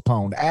or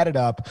postponed. Added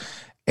up,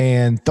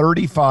 and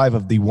 35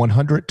 of the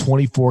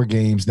 124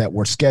 games that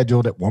were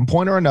scheduled at one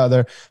point or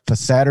another for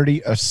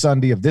Saturday or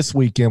Sunday of this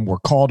weekend were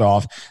called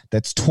off.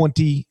 That's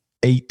 28%.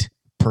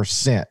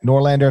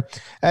 Norlander,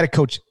 I had a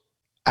coach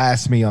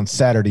ask me on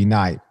Saturday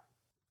night,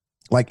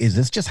 like, is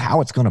this just how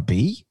it's going to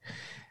be?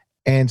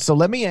 And so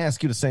let me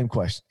ask you the same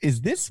question.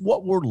 Is this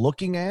what we're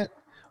looking at,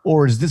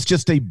 or is this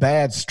just a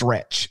bad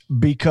stretch?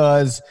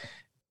 Because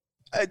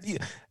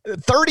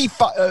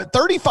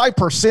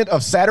 35%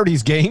 of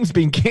Saturday's games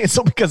being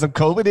canceled because of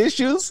COVID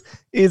issues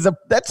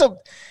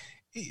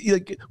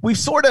we've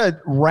sort of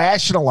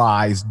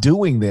rationalized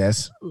doing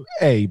this,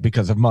 A,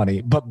 because of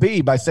money, but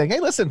B, by saying,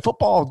 hey, listen,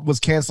 football was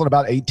canceled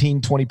about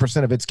 18,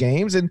 20% of its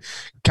games, and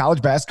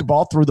college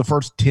basketball through the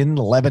first 10,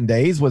 11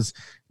 days was,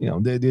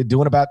 they're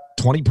doing about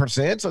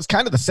 20%. So it's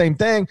kind of the same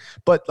thing,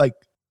 but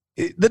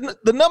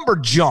the number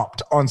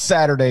jumped on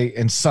Saturday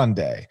and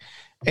Sunday.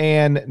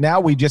 And now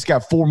we just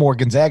got 4 more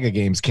Gonzaga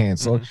games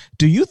canceled. Mm-hmm.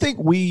 Do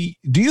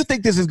you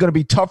think this is going to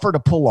be tougher to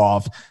pull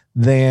off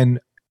than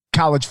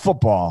college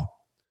football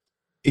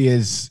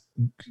is,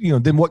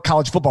 than what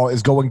college football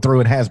is going through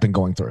and has been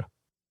going through?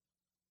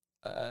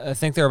 I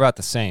think they're about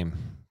the same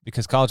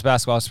because college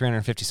basketball is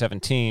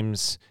 357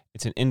 teams.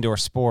 It's an indoor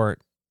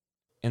sport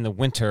in the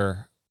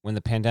winter when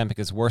the pandemic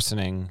is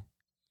worsening,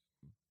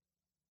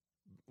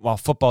 while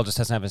football just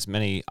doesn't have as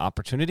many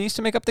opportunities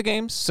to make up the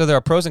games. So there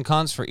are pros and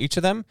cons for each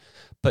of them.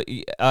 But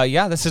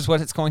this is what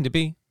it's going to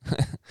be.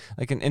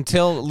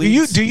 Until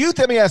leagues.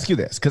 Let me ask you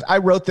this, because I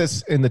wrote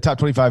this in the top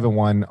 25 and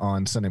 1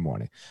 on Sunday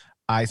morning.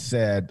 I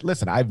said,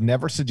 listen, I've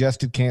never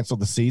suggested cancel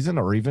the season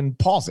or even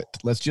pause it.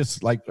 Let's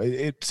just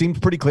it seems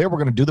pretty clear we're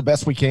going to do the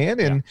best we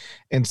can.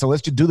 And so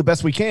let's just do the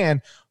best we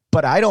can.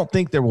 But I don't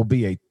think there will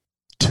be a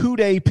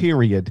 2-day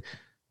period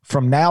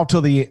from now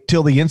till the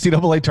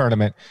NCAA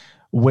tournament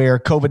where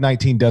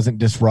COVID-19 doesn't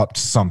disrupt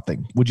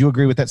something. Would you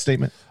agree with that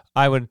statement?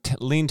 I would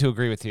lean to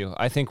agree with you.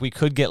 I think we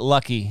could get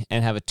lucky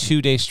and have a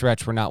 2-day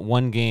stretch where not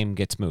one game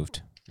gets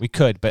moved. We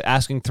could, but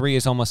asking 3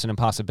 is almost an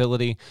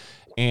impossibility.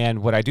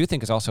 And what I do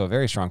think is also a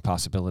very strong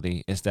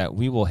possibility is that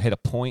we will hit a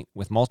point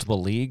with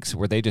multiple leagues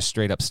where they just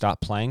straight up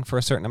stop playing for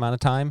a certain amount of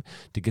time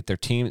to get their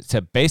team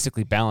to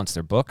basically balance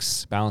their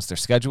books, balance their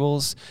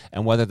schedules,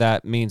 and whether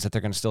that means that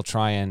they're going to still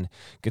try and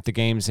get the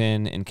games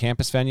in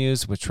campus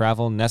venues with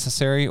travel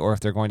necessary, or if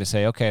they're going to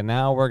say, okay,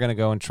 now we're going to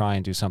go and try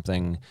and do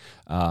something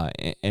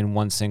in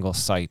one single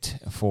site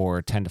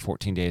for 10 to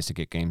 14 days to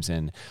get games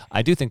in.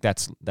 I do think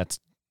that's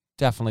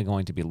definitely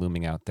going to be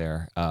looming out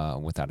there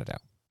without a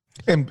doubt.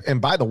 And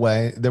by the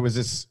way, there was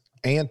this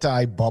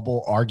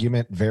anti-bubble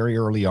argument very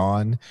early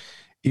on,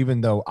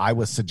 even though I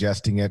was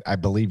suggesting it. I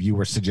believe you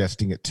were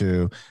suggesting it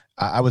too.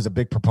 I was a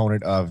big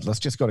proponent of let's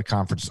just go to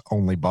conference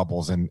only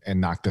bubbles and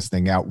knock this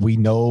thing out. We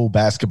know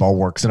basketball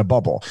works in a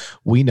bubble.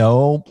 We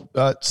know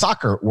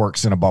soccer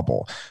works in a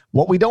bubble.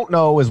 What we don't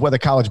know is whether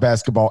college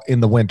basketball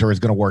in the winter is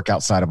going to work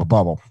outside of a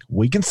bubble.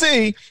 We can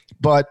see,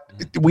 but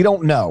we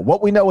don't know.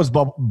 What we know is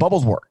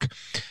bubbles work.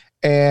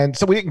 And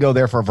so we didn't go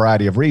there for a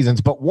variety of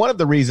reasons. But one of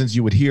the reasons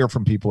you would hear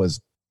from people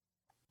is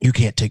you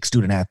can't take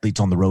student athletes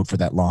on the road for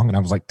that long. And I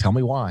was like, tell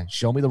me why.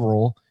 Show me the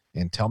rule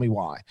and tell me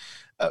why.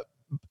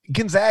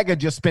 Gonzaga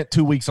just spent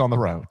 2 weeks on the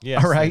road.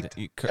 Yes, all right.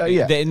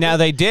 Now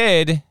they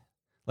did.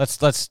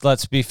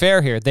 Let's be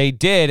fair here. They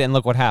did, and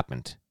look what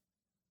happened.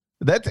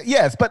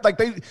 Yes, but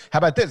how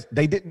about this?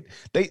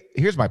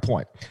 Here's my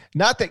point.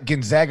 Not that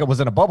Gonzaga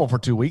was in a bubble for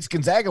 2 weeks.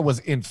 Gonzaga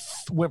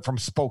went from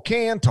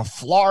Spokane to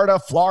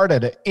Florida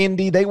to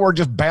Indy. They were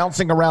just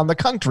bouncing around the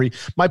country.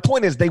 My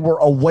point is they were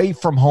away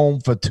from home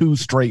for 2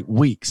 straight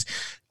weeks.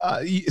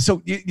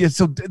 So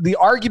the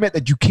argument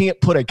that you can't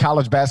put a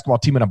college basketball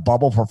team in a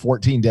bubble for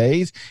 14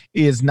 days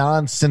is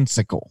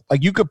nonsensical.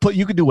 Like you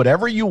could do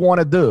whatever you want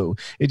to do.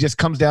 It just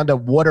comes down to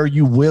what are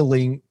you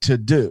willing to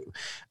do.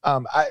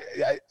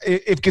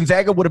 If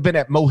Gonzaga would have been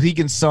at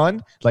Mohegan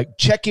Sun, like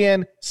check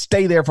in,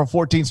 stay there for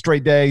 14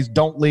 straight days,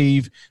 don't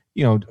leave,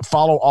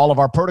 follow all of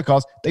our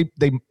protocols.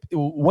 They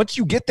once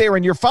you get there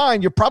and you're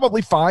fine, you're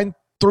probably fine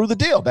through the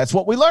deal. That's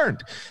what we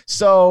learned.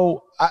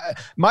 So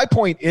my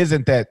point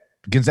isn't that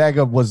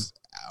Gonzaga was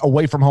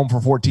away from home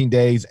for 14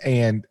 days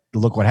and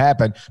look what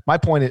happened. My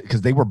point is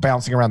because they were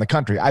bouncing around the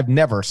country. I've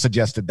never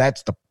suggested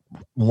that's the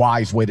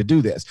wise way to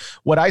do this.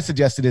 What I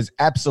suggested is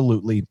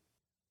absolutely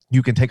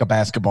you can take a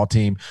basketball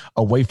team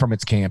away from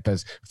its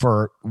campus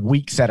for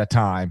weeks at a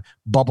time,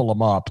 bubble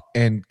them up,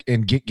 and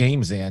get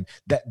games in.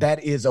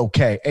 That is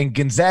okay. And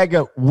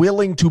Gonzaga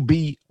willing to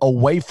be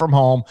away from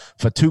home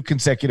for 2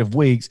 consecutive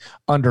weeks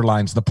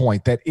underlines the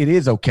point that it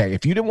is okay.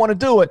 If you didn't want to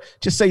do it,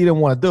 just say you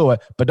didn't want to do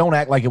it, but don't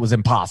act like it was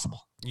impossible.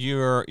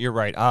 You're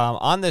right.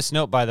 On this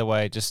note, by the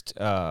way, just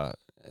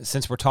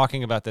since we're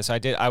talking about this,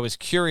 I was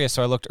curious,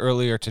 so I looked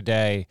earlier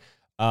today.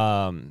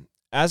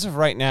 As of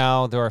right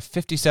now, there are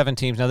 57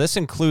 teams. Now, this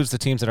includes the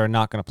teams that are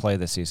not going to play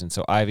this season.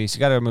 So, Ivy. So, you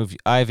got to remove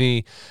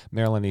Ivy,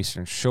 Maryland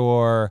Eastern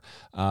Shore,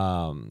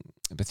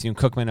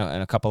 Bethune-Cookman,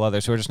 and a couple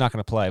others who are just not going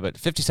to play. But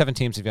 57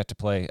 teams have yet to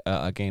play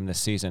a game this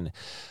season.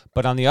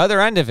 But on the other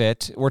end of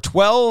it, we're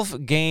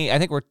 12 game. I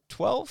think we're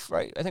 12,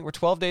 right? I think we're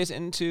 12 days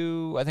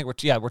into.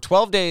 We're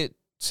 12 days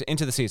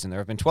into the season.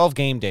 There have been 12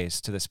 game days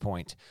to this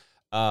point.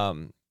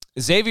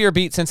 Xavier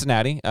beat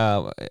Cincinnati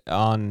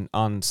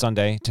on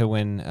Sunday to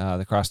win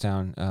the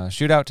crosstown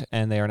shootout,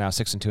 and they are now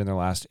 6-2 in their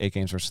last 8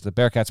 games versus the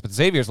Bearcats. But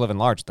Xavier's living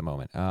large at the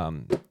moment.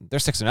 They're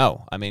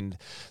 6-0. I mean,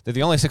 they're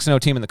the only 6-0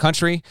 team in the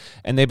country,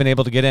 and they've been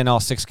able to get in all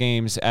 6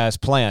 games as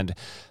planned.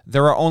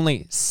 There are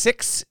only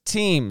 6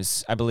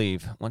 teams, I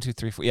believe. 1, 2,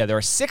 3, 4. Yeah, there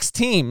are 6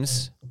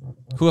 teams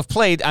who have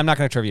played. I'm not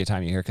going to trivia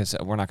time you here because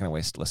we're not going to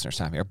waste listeners'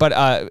 time here.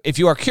 But if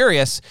you are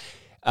curious,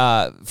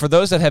 for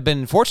those that have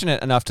been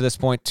fortunate enough to this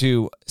point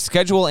to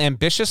schedule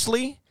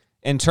ambitiously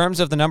in terms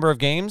of the number of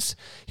games,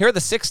 here are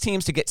the 6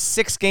 teams to get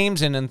 6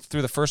 games in and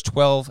through the first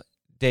 12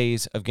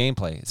 days of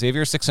gameplay.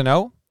 Xavier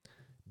 6-0,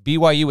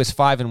 BYU is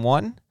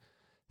 5-1,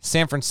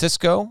 San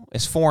Francisco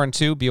is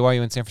 4-2.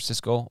 BYU and San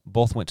Francisco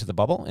both went to the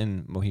bubble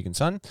in Mohegan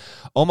Sun.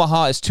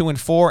 Omaha is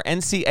 2-4.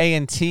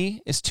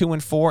 NC-A&T is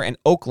 2-4, and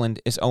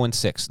Oakland is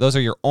 0-6. Those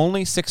are your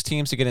only 6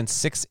 teams to get in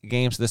 6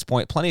 games at this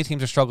point. Plenty of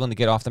teams are struggling to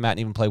get off the mat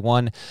and even play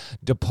one.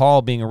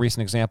 DePaul being a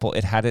recent example.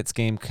 It had its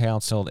game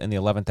canceled in the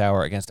 11th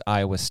hour against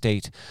Iowa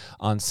State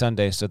on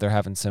Sunday, so they're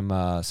having some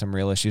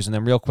real issues. And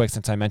then real quick,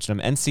 since I mentioned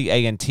them,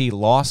 NC-A&T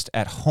lost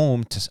at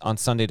home on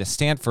Sunday to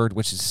Stanford,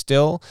 which is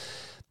still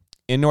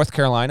in North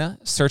Carolina,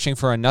 searching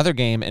for another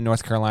game in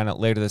North Carolina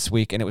later this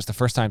week, and it was the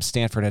first time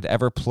Stanford had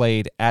ever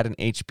played at an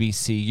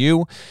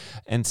HBCU.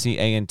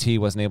 NC-A&T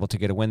wasn't able to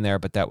get a win there,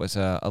 but that was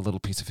a little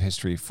piece of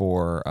history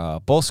for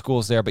both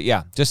schools there. But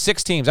yeah, just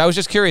 6 teams. I was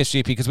just curious,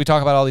 GP, because we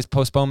talk about all these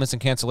postponements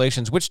and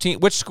cancellations.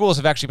 Which schools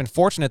have actually been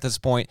fortunate at this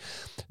point,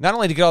 not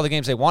only to get all the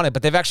games they wanted,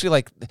 but they've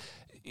actually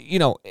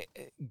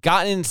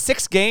gotten in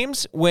 6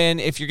 games when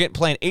if you're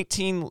playing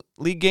 18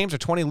 league games or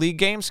 20 league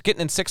games,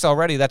 getting in 6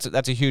 already, that's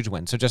a huge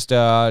win. So just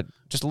a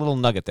little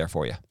nugget there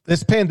for you.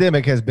 This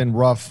pandemic has been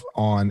rough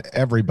on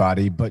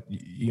everybody, but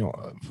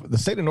the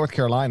state of North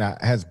Carolina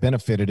has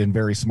benefited in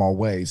very small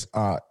ways.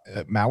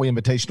 Maui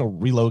Invitational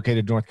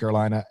relocated to North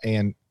Carolina,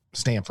 and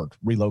Stanford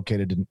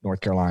relocated to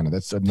North Carolina.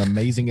 That's an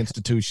amazing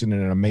institution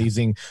and an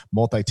amazing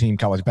multi-team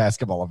college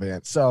basketball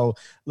event. So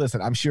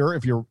listen, I'm sure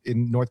if you're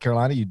in North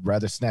Carolina, you'd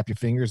rather snap your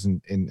fingers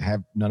and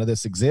have none of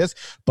this exist,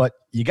 but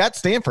you got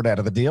Stanford out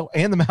of the deal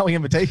and the Maui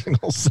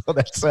Invitational. So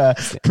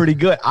that's pretty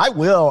good. I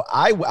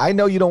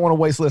know you don't want to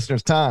waste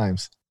listeners' time,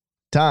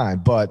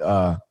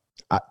 but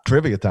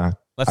trivia time.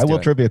 I will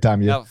trivia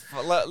time you. No.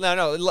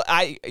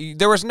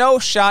 There was no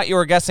shot you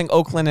were guessing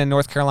Oakland and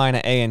North Carolina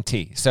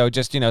A&T. So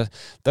just,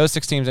 those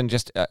 6 teams, and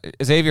just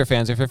Xavier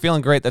fans, if you're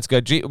feeling great, that's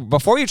good.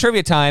 Before you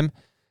trivia time,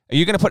 are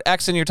you going to put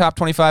X in your top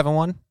 25 and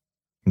 1?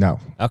 No.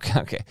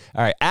 Okay.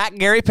 All right. At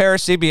Gary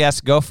Parrish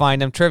CBS, go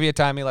find him. Trivia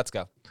time me. Let's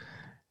go.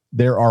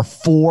 there are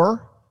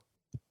 4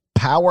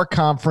 power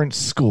conference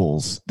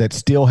schools that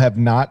still have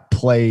not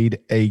played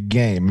a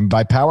game. And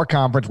by power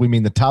conference, we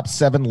mean the top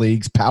 7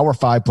 leagues, Power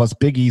 5 plus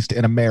Big East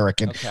and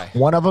American. Okay.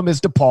 One of them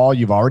is DePaul.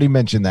 You've already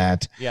mentioned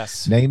that.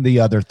 Yes. Name the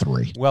other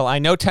 3. Well, I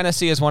know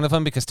Tennessee is one of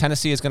them because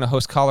Tennessee is going to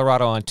host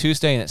Colorado on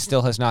Tuesday, and it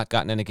still has not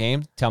gotten in a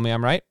game. Tell me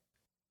I'm right.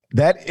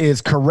 That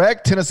is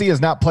correct. Tennessee has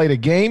not played a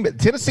game.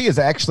 Tennessee has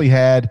actually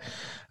had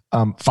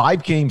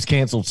 5 games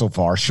canceled so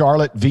far.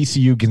 Charlotte,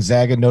 VCU,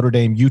 Gonzaga, Notre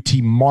Dame, UT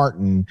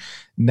Martin.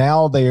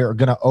 Now they are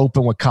going to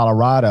open with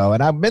Colorado.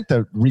 And I meant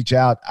to reach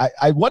out.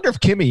 I wonder if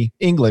Kimmy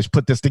English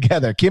put this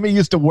together. Kimmy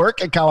used to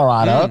work at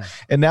Colorado,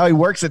 and now he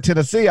works at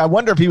Tennessee. I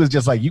wonder if he was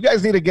just like, you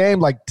guys need a game?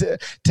 Like,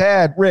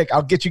 Tad, Rick,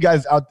 I'll get you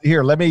guys out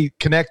here. Let me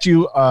connect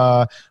you.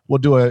 We'll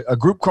do a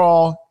group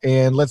call,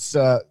 and let's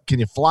can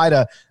you fly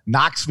to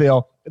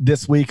Knoxville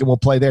this week, and we'll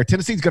play there.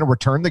 Tennessee's going to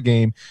return the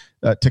game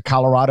to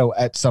Colorado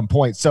at some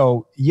point.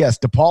 So, yes,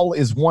 DePaul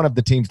is one of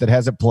the teams that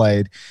hasn't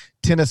played.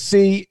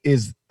 Tennessee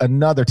is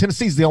another.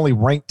 Tennessee's the only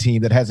ranked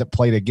team that hasn't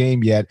played a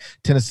game yet.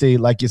 Tennessee,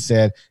 like you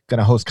said, going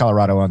to host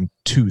Colorado on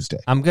Tuesday.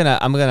 I'm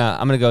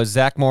gonna go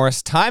Zach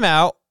Morris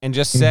timeout and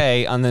just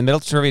say on the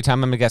middle trivia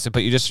time I'm gonna guess it,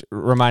 but you just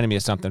reminded me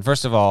of something.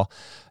 First of all,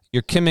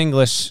 your Kim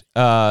English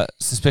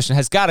suspicion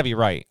has got to be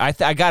right.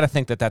 I got to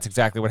think that that's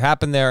exactly what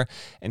happened there.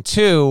 And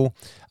 2,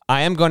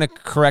 I am going to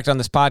correct on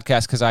this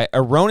podcast because I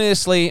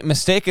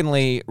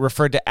mistakenly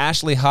referred to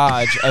Ashley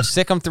Hodge of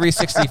Sikkim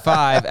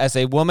 365 as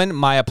a woman.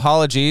 My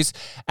apologies.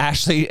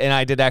 Ashley and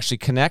I did actually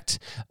connect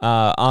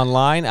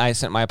online. I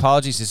sent my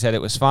apologies. He said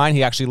it was fine.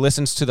 He actually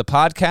listens to the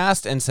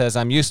podcast and says,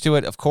 I'm used to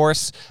it, of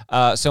course.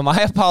 So my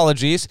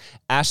apologies.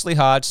 Ashley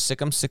Hodge,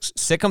 Sikkim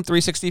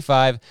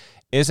 365,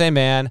 is a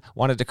man.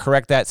 Wanted to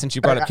correct that since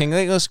you brought up Kim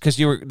English because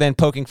you were then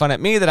poking fun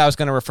at me that I was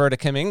going to refer to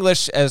Kim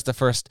English as the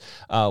first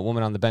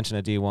woman on the bench in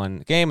a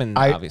D1 game. And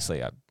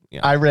obviously,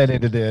 I read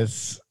into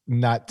this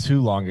not too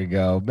long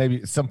ago,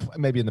 maybe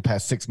in the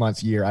past 6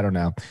 months, year, I don't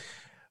know.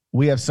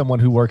 We have someone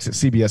who works at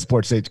CBS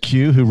Sports HQ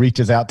who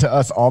reaches out to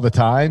us all the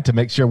time to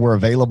make sure we're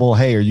available.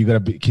 Hey,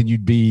 can you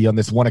be on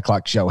this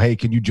 1:00 show? Hey,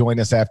 can you join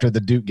us after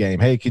the Duke game?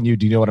 Hey, do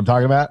you know what I'm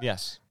talking about?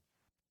 Yes.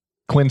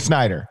 Quinn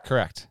Snyder.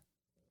 Correct.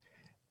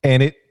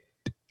 And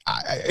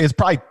it's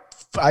probably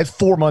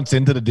 4 months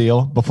into the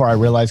deal before I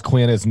realized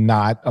Quinn is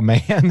not a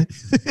man.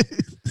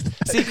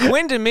 See,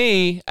 Quinn to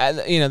me,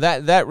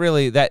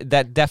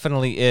 that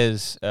definitely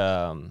is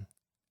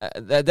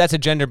that's a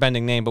gender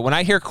bending name. But when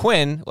I hear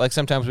Quinn, like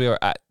sometimes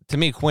to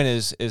me, Quinn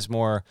is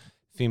more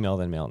female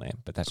than male name.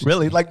 But that's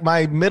really like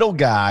my middle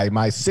guy,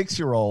 my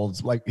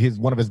 6-year-old's like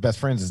one of his best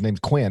friends. His name's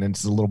Quinn, and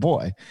it's a little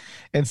boy.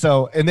 And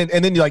so and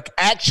then you're like,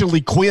 actually,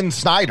 Quinn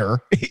Snyder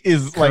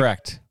is like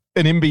correct.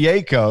 An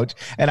NBA coach,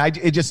 and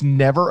it just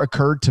never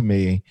occurred to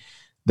me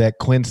that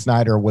Quinn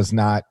Snyder was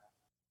not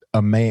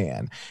a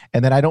man.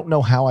 And then I don't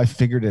know how I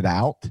figured it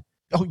out.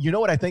 Oh, you know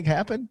what I think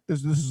happened?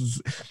 This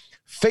is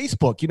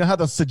Facebook. You know how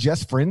they'll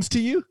suggest friends to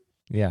you?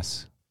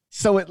 Yes.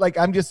 So it's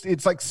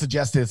like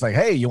suggested. It's like,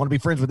 hey, you want to be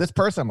friends with this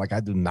person? I'm like, I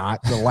do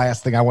not. The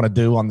last thing I want to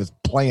do on this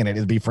planet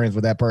is be friends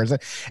with that person.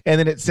 And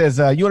then it says,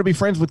 you want to be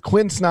friends with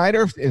Quinn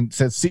Snyder? And it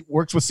says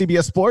works with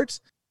CBS Sports.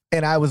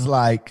 And I was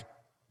like,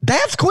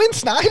 that's Quinn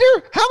Snyder?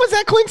 How is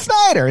that Quinn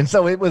Snyder? And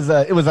so it was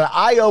an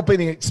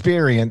eye-opening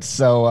experience.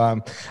 So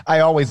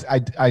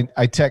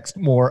I text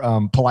more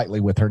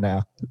politely with her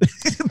now.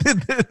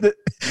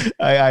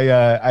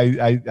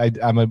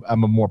 I'm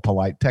a more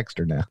polite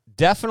texter now.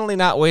 Definitely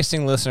not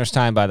wasting listeners'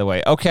 time, by the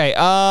way. Okay,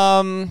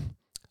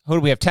 who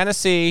do we have?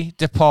 Tennessee,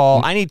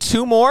 DePaul. I need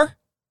 2 more.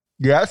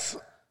 Yes.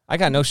 I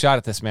got no shot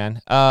at this,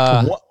 man.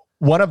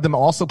 One of them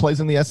also plays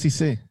in the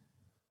SEC.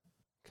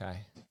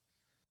 Okay.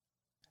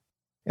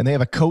 And they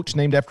have a coach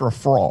named after a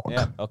frog.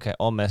 Yeah. Okay.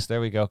 Ole Miss.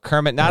 There we go.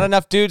 Kermit. Not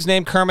enough dudes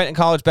named Kermit in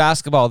college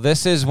basketball.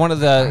 This is one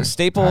of the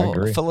staple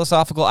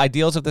philosophical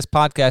ideals of this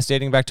podcast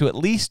dating back to at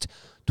least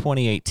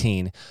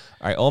 2018.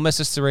 All right. Ole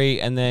Miss is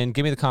 3. And then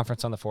give me the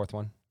conference on the 4th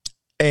one.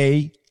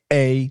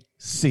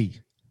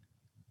 AAC.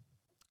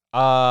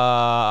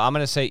 I'm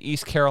going to say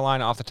East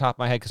Carolina off the top of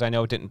my head because I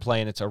know it didn't play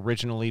in its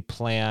originally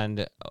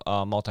planned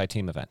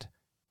multi-team event.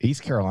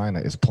 East Carolina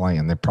is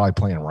playing. They're probably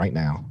playing right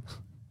now.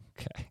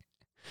 Okay.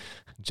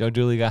 Joe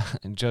Dooley's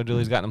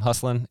got them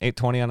hustling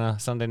 8:20 on a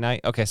Sunday night.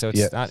 Okay, so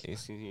it's not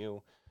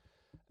ECU.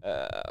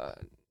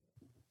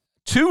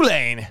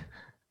 Tulane.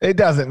 It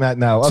doesn't matter.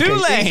 No. Okay.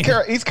 Tulane.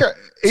 East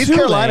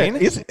Carolina.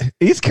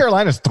 East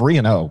Carolina's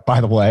 3-0, by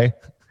the way.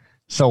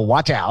 So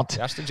watch out.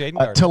 Josh the Jaden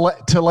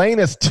Gardner. Tulane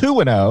is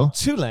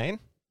 2-0.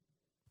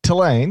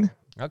 Tulane.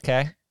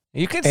 Okay.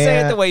 You can say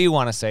it the way you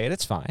want to say it.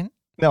 It's fine.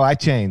 No, I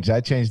changed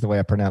the way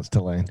I pronounce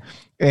Tulane.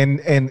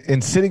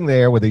 And sitting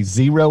there with a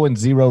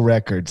 0-0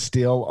 record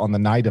still on the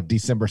night of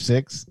December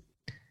 6th,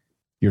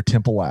 your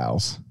Temple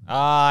Owls.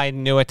 I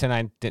knew it, and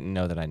I didn't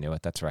know that I knew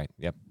it. That's right.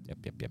 Yep.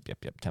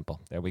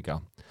 Temple. There we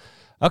go.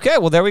 Okay,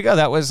 well, there we go.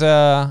 That was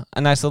a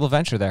nice little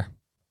venture there.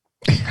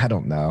 I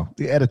don't know.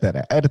 Edit that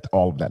out. Edit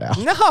all of that out.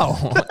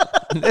 No.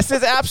 This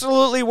is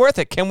absolutely worth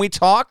it. Can we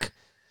talk?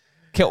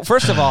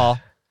 First of all,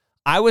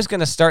 I was going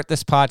to start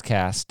this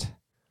podcast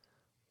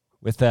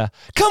with the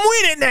 "Come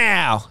win it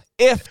now"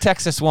 if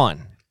Texas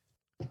won,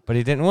 but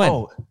he didn't win.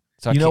 Oh,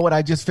 so you know what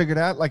I just figured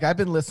out? Like, I've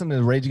been listening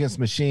to Rage Against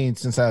the Machine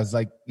since I was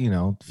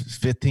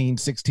 15,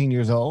 16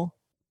 years old.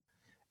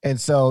 And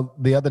so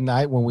the other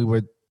night when we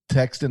were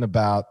texting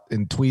about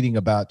and tweeting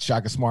about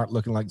Shaka Smart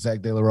looking like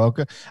Zach De La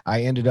Rocca,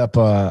 I ended up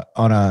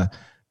on a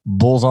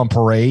Bulls on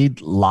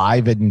Parade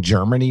live in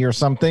Germany or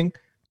something.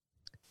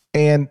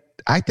 And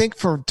I think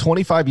for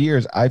 25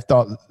 years, I've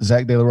thought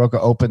Zach De La Rocca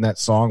opened that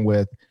song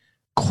with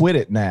 "Quit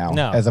It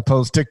Now" as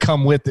opposed to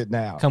 "Come With It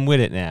Now." Come with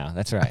it now.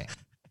 That's right.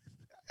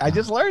 I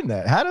just learned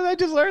that. How did I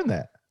just learn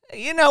that?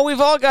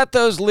 We've all got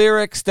those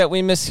lyrics that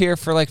we mishear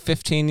for like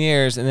 15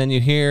 years, and then you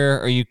hear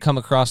or you come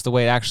across the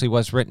way it actually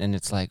was written, and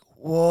it's like,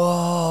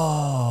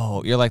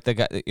 whoa! You're like the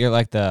guy. You're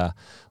like the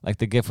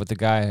gif with the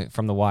guy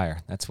from The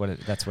Wire. That's what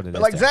it is.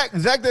 Like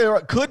Zach De La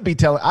Rocca could be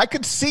telling. I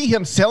could see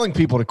him telling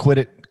people to quit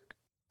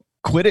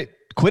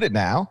it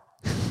now.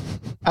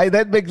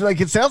 That makes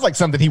it sounds like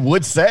something he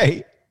would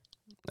say.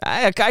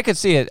 I could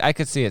see it. I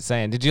could see it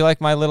saying. Did you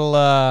like my little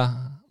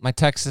my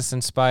Texas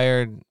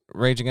inspired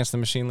Rage Against the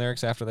Machine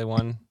lyrics after they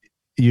won?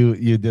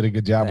 You did a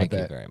good job with that.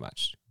 Thank you very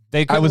much.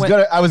 I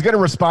was gonna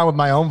respond with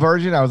my own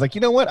version. I was like,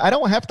 you know what? I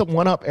don't have to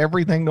one up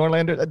everything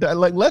Norlander.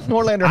 Like, let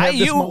Norlander have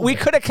this moment. We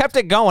could have kept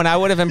it going. I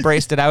would have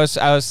embraced it. I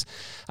was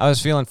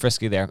feeling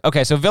frisky there.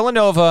 Okay, so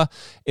Villanova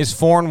is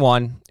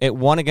 4-1. It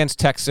won against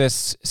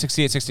Texas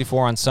 68-64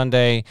 on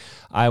Sunday.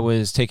 I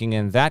was taking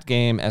in that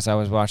game as I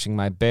was watching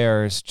my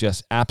Bears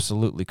just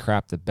absolutely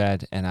crap the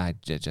bed, and I'm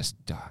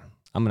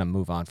gonna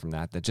move on from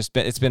that.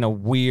 It's been a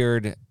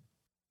weird,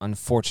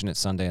 unfortunate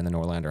Sunday in the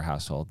Norlander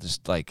household.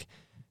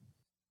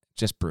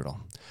 Just brutal.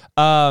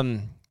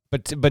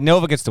 But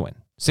Nova gets the win.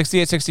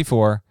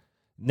 68-64.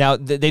 Now,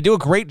 they do a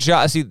great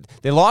job. See,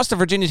 they lost the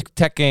Virginia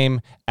Tech game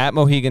at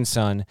Mohegan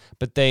Sun,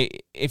 but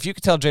if you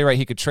could tell Jay Wright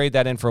he could trade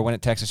that in for a win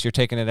at Texas, you're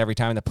taking it every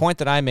time. And the point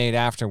that I made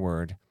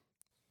afterward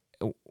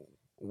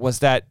was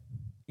that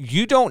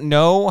you don't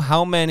know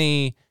how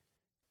many,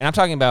 and I'm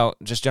talking about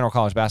just general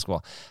college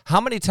basketball,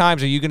 how many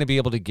times are you going to be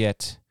able to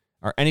get,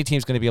 or any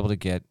team's going to be able to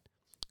get,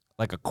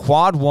 like a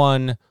quad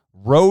one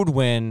road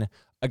win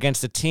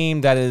against a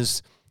team that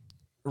is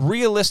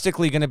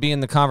realistically going to be in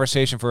the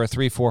conversation for a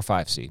 3, 4,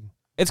 5 seed.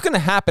 It's going to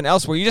happen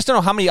elsewhere. You just don't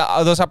know how many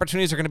of those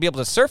opportunities are going to be able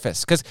to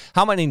surface, because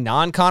how many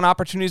non-con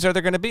opportunities are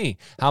there going to be?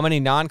 How many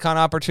non-con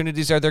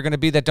opportunities are there going to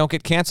be that don't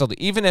get canceled?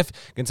 Even if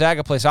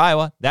Gonzaga plays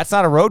Iowa, that's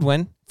not a road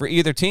win for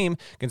either team.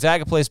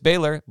 Gonzaga plays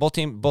Baylor.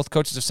 Both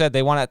coaches have said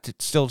they want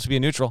it still to be a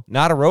neutral,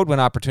 not a road win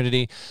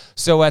opportunity.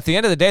 So at the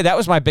end of the day, that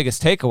was my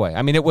biggest takeaway.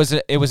 I mean, it was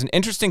an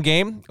interesting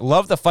game.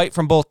 Love the fight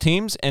from both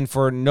teams, and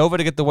for Nova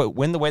to get the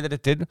win the way that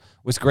it did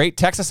was great.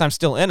 Texas, I'm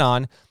still in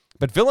on.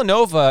 But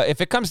Villanova, if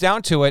it comes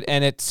down to it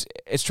and it's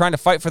trying to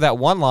fight for that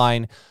one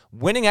line,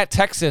 winning at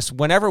Texas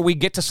whenever we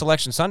get to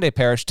Selection Sunday,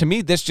 Parrish, to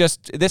me, this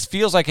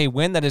feels like a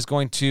win that is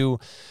going to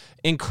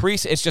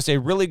increase. It's just a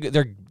really good,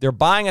 they're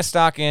buying a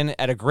stock in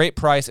at a great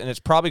price, and it's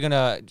probably going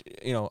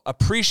to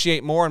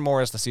appreciate more and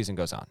more as the season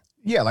goes on.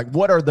 Yeah, like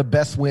what are the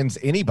best wins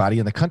anybody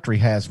in the country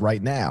has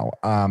right now?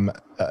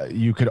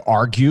 You could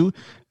argue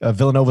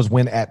Villanova's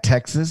win at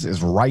Texas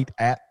is right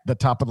at the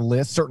top of the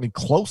list, certainly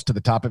close to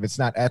the top if it's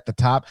not at the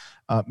top.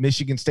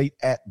 Michigan State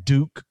at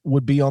Duke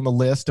would be on the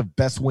list of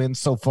best wins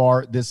so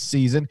far this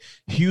season.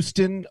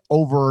 Houston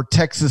over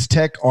Texas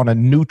Tech on a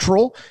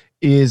neutral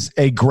is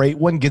a great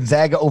one.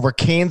 Gonzaga over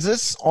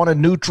Kansas on a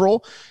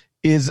neutral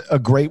is a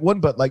great one.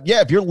 But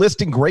if you're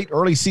listing great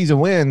early season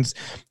wins,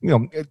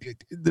 the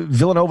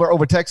Villanova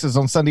over Texas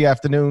on Sunday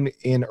afternoon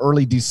in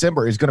early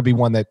December is going to be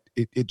one that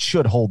it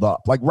should hold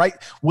up.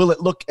 Will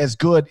it look as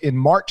good in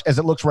March as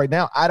it looks right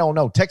now? I don't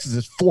know. Texas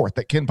is 4th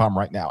at KenPom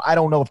right now. I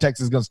don't know if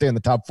Texas is going to stay in the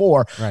top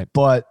 4, right,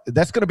 but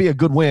that's going to be a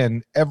good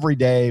win every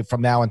day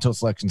from now until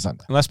Selection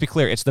Sunday. And let's be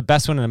clear. It's the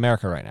best win in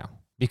America right now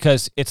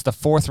because it's the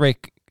 4th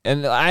rate.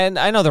 And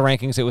I know the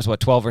rankings, it was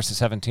 12 versus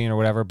 17 or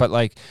whatever, but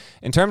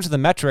in terms of the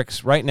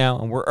metrics right now,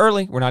 and we're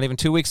early, we're not even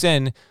 2 weeks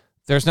in,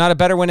 there's not a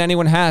better win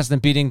anyone has than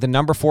beating the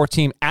number 4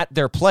 team at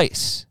their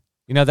place.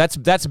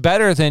 That's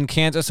better than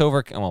Kansas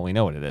over, well, we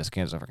know what it is,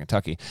 Kansas over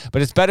Kentucky,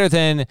 but it's better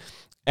than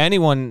any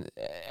win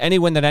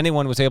that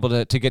anyone was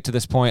able to get to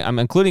this point. I'm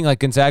including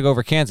Gonzaga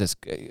over Kansas.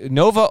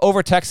 Nova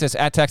over Texas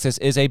at Texas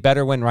is a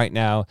better win right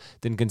now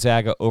than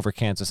Gonzaga over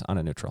Kansas on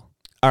a neutral.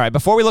 All right,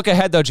 before we look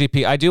ahead though,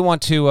 GP, I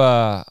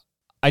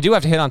do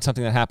have to hit on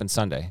something that happened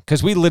Sunday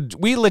because we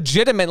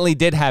legitimately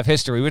did have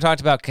history. We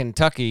talked about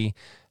Kentucky.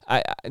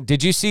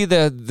 Did you see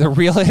the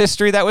real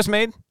history that was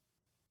made?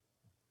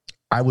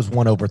 I was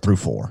 1 over through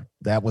 4.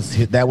 That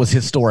was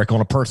historic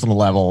on a personal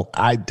level.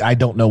 I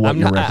don't know what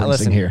you're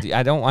referencing here.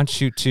 I don't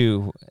want you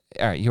to.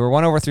 All right, you were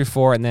 1 over through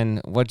 4, and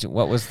then what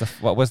was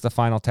the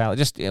final tally?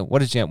 Just what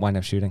did you wind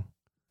up shooting?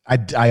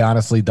 I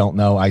honestly don't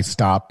know. I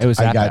stopped. It was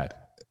bad.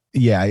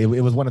 Yeah, it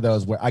was one of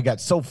those where I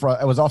got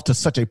I was off to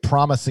such a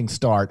promising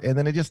start, and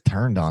then it just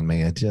turned on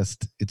me.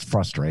 It's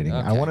frustrating.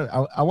 Okay. I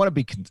want to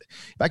be.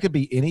 If I could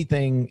be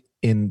anything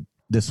in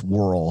this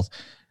world,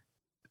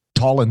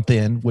 tall and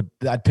thin,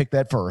 I'd pick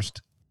that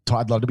first.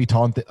 I'd love to be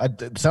tall and thin.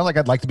 It sounds like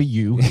I'd like to be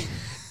you.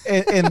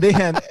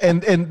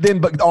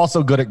 but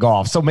also good at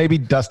golf. So maybe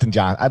Dustin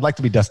Johnson. I'd like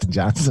to be Dustin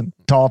Johnson.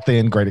 Tall,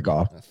 thin, great at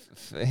golf.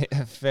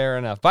 Fair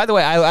enough. By the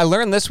way, I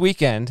learned this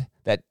weekend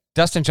that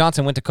Dustin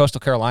Johnson went to Coastal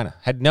Carolina.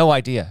 Had no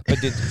idea, but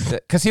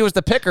because he was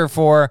the picker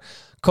for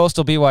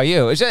Coastal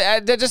BYU.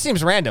 That just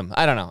seems random.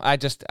 I don't know.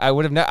 I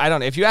would have. I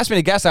don't know. If you asked me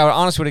to guess, I would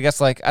honestly would have guessed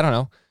like I don't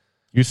know,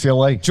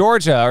 UCLA,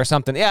 Georgia, or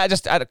something. Yeah,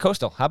 just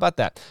Coastal. How about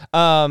that?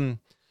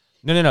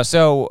 No.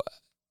 So,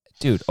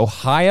 dude,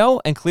 Ohio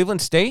and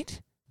Cleveland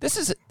State. This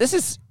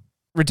is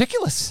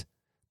ridiculous.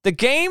 The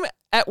game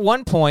at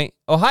one point,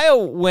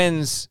 Ohio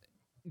wins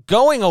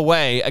going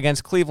away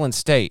against Cleveland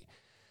State.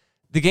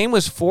 The game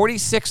was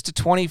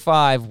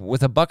 46-25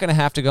 with a buck and a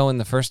half to go in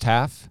the first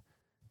half.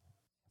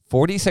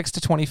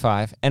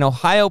 46-25, and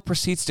Ohio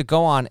proceeds to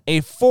go on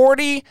a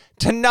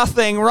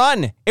 40-0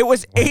 run. It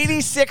was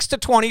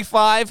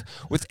 86-25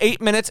 with 8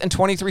 minutes and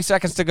 23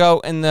 seconds to go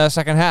in the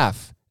second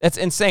half. That's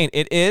insane.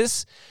 It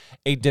is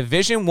a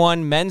Division I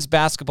men's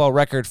basketball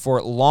record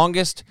for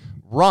longest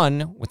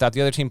run without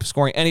the other team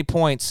scoring any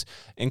points,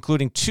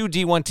 including 2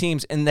 D1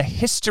 teams in the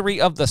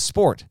history of the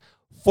sport.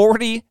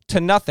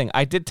 40-0.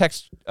 I did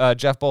text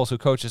Jeff Bowles, who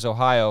coaches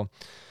Ohio.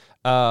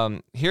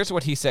 Here's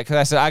what he said, because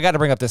I said, I got to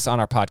bring up this on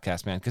our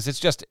podcast, man, because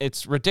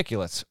it's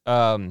ridiculous.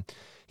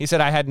 He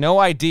said, I had no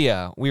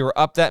idea we were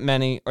up that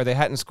many or they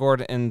hadn't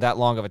scored in that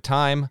long of a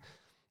time.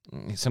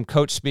 Some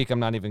coach speak I'm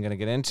not even going to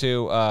get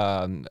into,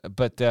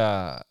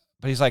 but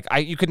he's like,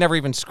 you could never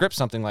even script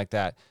something like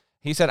that.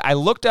 He said, I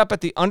looked up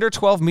at the under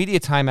 12 media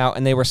timeout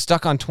and they were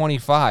stuck on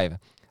 25.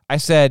 I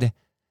said,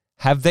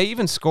 have they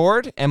even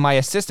scored? And my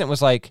assistant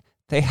was like,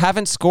 they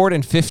haven't scored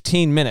in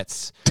 15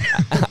 minutes.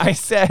 I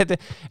said,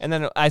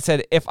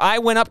 if I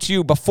went up to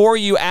you before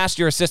you asked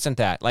your assistant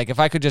that, like if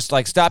I could just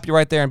like stop you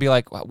right there and be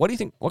like, what do you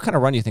think? What kind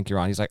of run do you think you're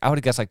on? He's like, I would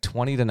have guessed like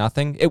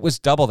 20-0. It was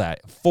double that,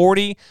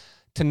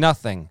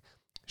 40-0.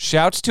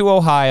 Shouts to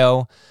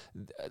Ohio.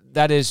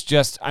 That is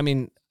just, I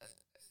mean,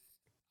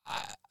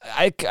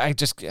 I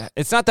just,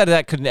 it's not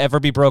that could ever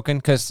be broken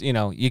because, you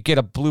know, you get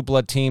a blue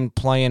blood team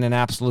playing an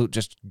absolute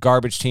just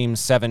garbage team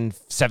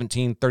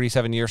 17,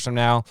 37 years from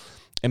now.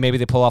 And maybe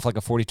they pull off like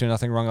a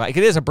 42-0 run. Like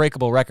it is a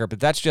breakable record, but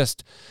that's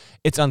just,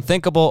 it's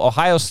unthinkable.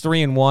 Ohio's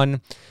 3-1.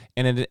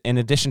 And in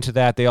addition to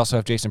that, they also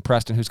have Jason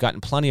Preston, who's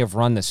gotten plenty of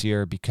run this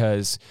year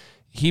because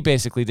he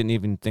basically didn't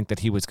even think that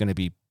he was going to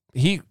be,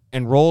 he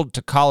enrolled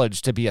to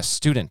college to be a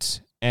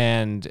student.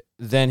 And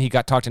then he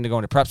got talked into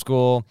going to prep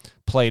school,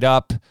 played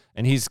up,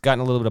 and he's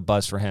gotten a little bit of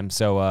buzz for him.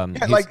 So,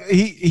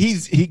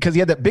 because he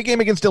had that big game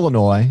against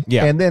Illinois,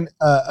 yeah, and then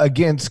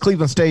against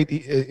Cleveland State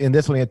in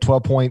this one he had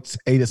 12 points,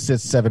 8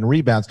 assists, 7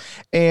 rebounds,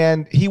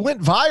 and he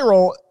went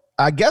viral,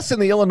 I guess,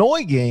 in the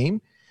Illinois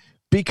game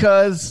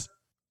because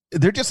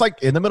they're just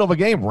like in the middle of a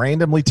game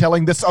randomly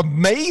telling this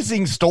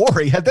amazing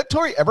story. Had that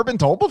story ever been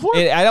told before?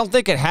 I don't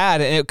think it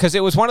had, because it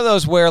was one of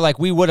those where like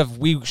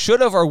we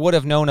should have or would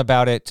have known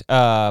about it,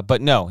 but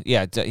no,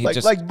 yeah.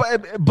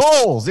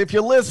 Bowles, if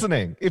you're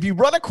listening, if you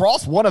run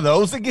across one of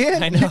those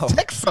again, I know.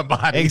 Text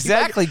somebody.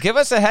 Exactly. Give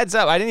us a heads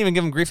up. I didn't even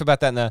give him grief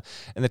about that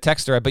in the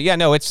text thread, but yeah,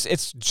 no,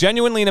 it's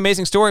genuinely an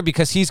amazing story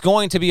because he's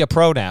going to be a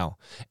pro now,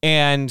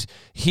 and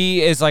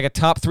he is like a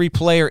top 3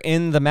 player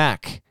in the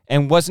MAC.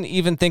 And wasn't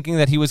even thinking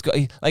that he was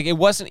like it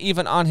wasn't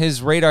even on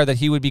his radar that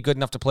he would be good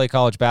enough to play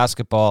college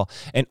basketball.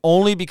 And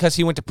only because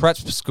he went to prep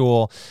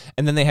school,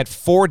 and then they had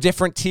 4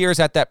 different tiers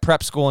at that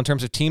prep school in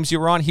terms of teams you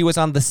were on. He was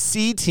on the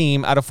C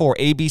team out of 4,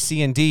 A, B,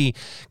 C, and D.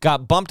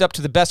 Got bumped up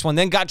to the best one,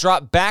 then got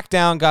dropped back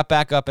down, got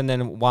back up, and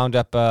then wound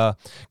up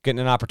getting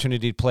an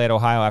opportunity to play at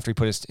Ohio after he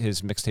put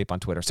his mixtape on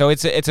Twitter. So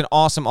it's an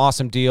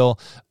awesome deal.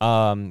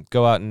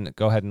 Go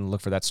ahead and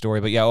look for that story.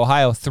 But yeah,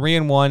 Ohio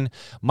 3-1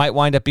 might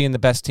wind up being the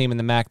best team in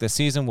the MAC this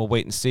season. We'll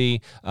wait and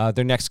see.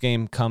 Their next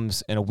game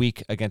comes in a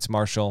week against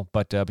Marshall,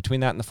 but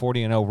between that and the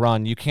 40-0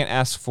 run, you can't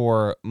ask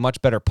for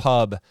much better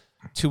pub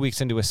 2 weeks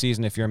into a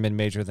season if you're a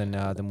mid-major than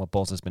what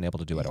Bowles has been able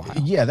to do at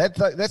Ohio. Yeah,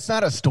 that's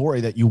not a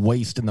story that you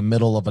waste in the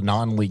middle of a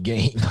non-league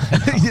game.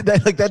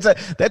 that's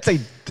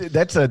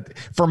a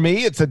for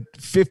me it's a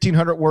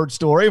 1,500 word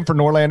story, and for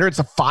Norlander it's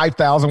a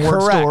 5,000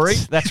 word story.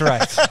 That's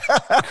right.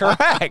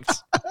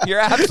 Correct. You're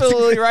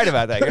absolutely right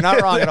about that. You're not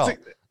wrong at all.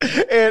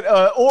 And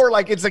or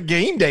like it's a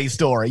game day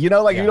story, you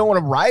know, like you don't want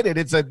to write it.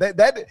 It's I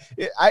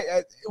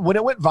when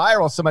it went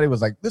viral, somebody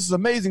was like, "This is an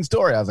amazing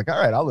story." I was like, "All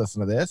right, I'll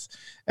listen to this."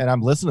 And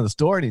I'm listening to the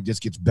story, and it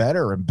just gets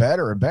better and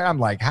better and better. I'm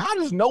like, "How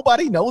does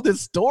nobody know this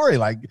story?"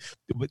 Like,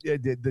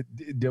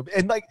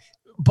 and like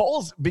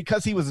Bowles,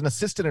 because he was an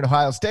assistant at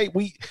Ohio State,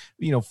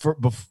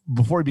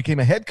 before he became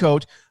a head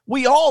coach,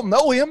 we all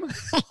know him.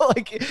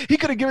 Like he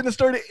could have given the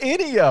story to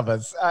any of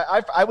us.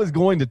 I was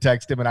going to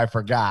text him and I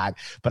forgot,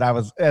 but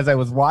as I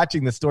was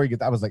watching the story,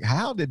 I was like,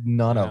 how did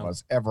none of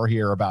us ever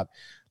hear about?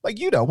 Like,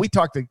 we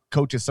talk to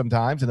coaches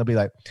sometimes and they'll be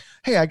like,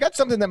 "Hey, I got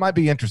something that might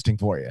be interesting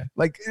for you."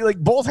 Like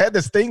Bowles had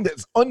this thing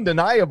that's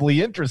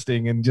undeniably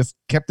interesting and just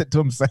kept it to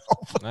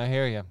himself. I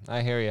hear you.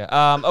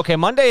 Okay,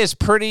 Monday is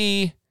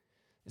pretty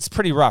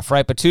rough,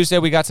 right? But Tuesday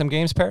we got some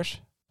games,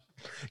 Parrish?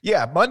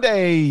 Yeah,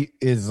 Monday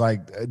is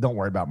like, don't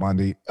worry about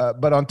Monday.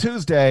 But on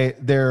Tuesday,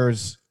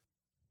 there's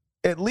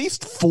at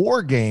least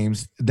 4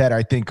 games that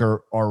I think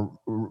are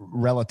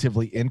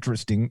relatively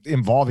interesting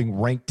involving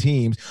ranked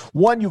teams.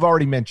 One you've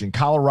already mentioned,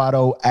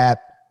 Colorado at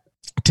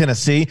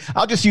Tennessee.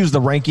 I'll just use the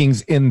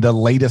rankings in the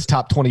latest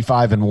top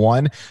 25 and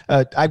 1.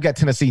 I've got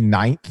Tennessee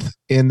 9th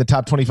in the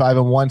top 25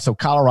 and 1. So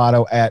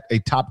Colorado at a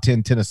top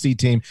 10 Tennessee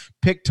team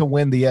picked to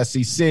win the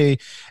SEC.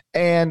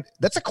 And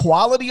that's a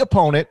quality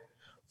opponent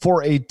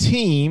for a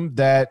team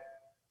that,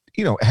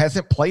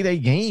 hasn't played a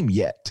game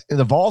yet. And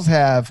the Vols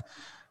have,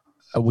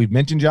 we've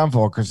mentioned John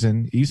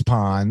Fulkerson, East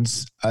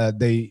Ponds.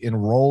 They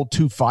enrolled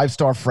 2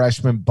 5-star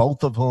freshmen,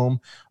 both of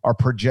whom are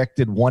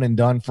projected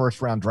one-and-done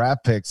first-round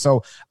draft picks.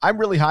 So I'm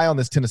really high on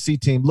this Tennessee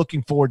team.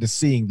 Looking forward to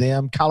seeing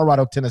them.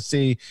 Colorado,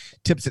 Tennessee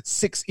tips at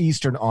 6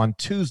 Eastern on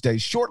Tuesday.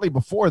 Shortly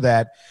before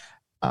that,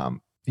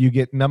 you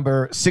get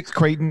number 6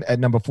 Creighton at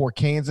number 4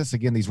 Kansas.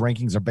 Again, these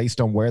rankings are based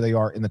on where they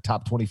are in the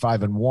top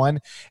 25 and 1.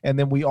 And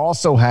then we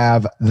also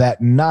have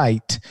that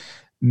night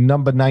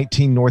number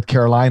 19 North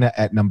Carolina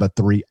at number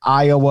 3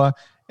 Iowa,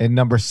 and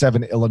number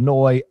 7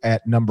 Illinois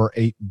at number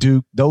 8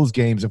 Duke. Those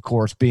games, of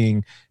course,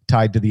 being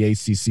tied to the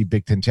ACC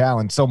Big Ten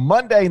Challenge. So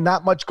Monday,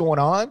 not much going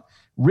on.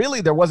 Really,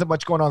 there wasn't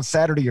much going on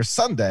Saturday or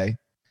Sunday,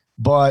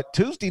 but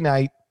Tuesday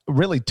night,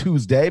 really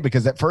Tuesday,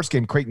 because that first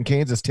game, Creighton,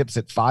 Kansas, tips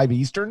at 5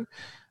 Eastern.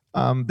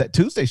 That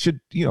Tuesday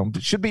should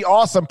be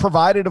awesome,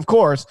 provided, of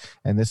course,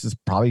 and this is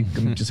probably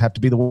going to just have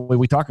to be the way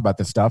we talk about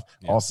this stuff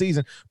all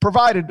season,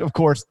 provided, of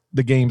course,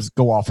 the games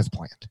go off as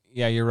planned.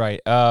 Yeah, you're right.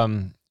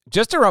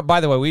 Just to, by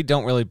the way, we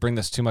don't really bring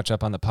this too much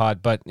up on the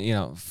pod, but,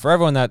 for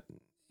everyone that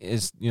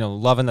is,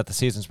 loving that the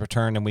season's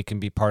returned and we can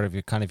be part of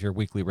your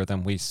weekly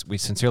rhythm, we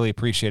sincerely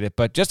appreciate it.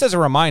 But just as a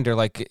reminder,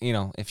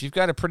 if you've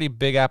got a pretty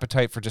big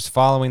appetite for just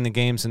following the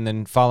games and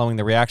then following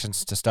the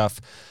reactions to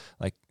stuff,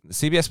 like the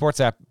CBS Sports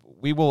app,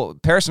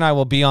 Paris and I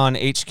will be on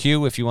HQ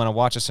if you want to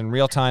watch us in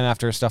real time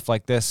after stuff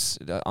like this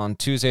on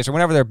Tuesdays or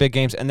whenever there are big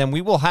games. And then we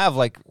will have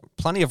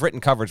plenty of written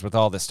coverage with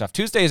all this stuff.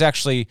 Tuesday is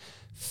actually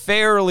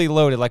fairly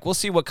loaded. We'll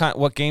see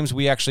what games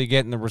we actually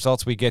get and the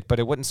results we get, but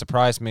it wouldn't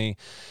surprise me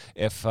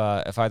if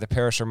either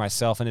Paris or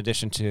myself, in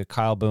addition to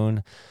Kyle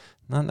Boone,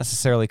 not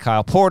necessarily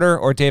Kyle Porter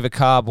or David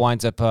Cobb,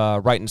 winds up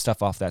writing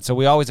stuff off that. So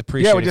we always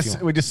appreciate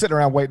it. We're just sitting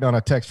around waiting on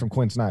a text from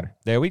Quinn Snyder.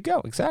 There we go.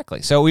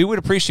 Exactly. So we would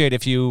appreciate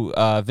if you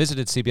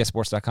visited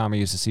CBSSports.com or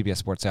use the CBS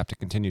Sports app to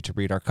continue to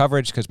read our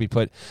coverage, because we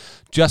put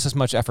just as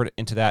much effort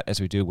into that as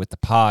we do with the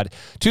pod.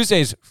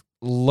 Tuesday's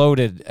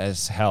loaded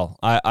as hell.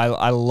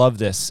 I love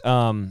this.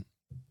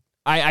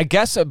 I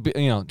guess, just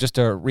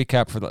to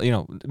recap for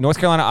North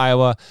Carolina,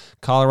 Iowa,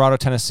 Colorado,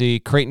 Tennessee,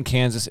 Creighton,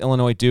 Kansas,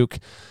 Illinois, Duke.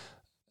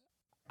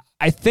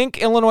 I think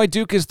Illinois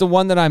Duke is the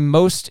one that I'm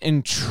most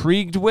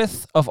intrigued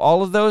with of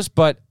all of those,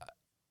 but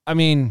I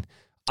mean,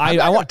 I'm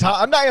not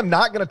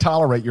going to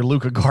tolerate your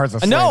Luka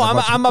Garza. No,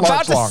 I'm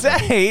about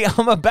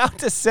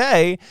to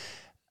say,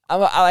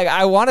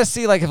 I want to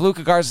see if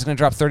Luka Garza is going to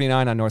drop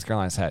 39 on North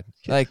Carolina's head.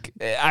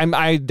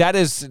 That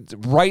is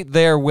right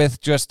there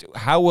with just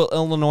how will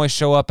Illinois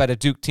show up at a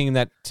Duke team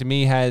that to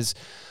me has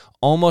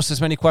almost as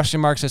many question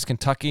marks as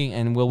Kentucky,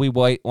 and will we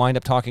wind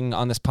up talking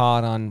on this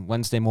pod on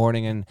Wednesday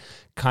morning and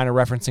kind of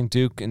referencing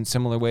Duke in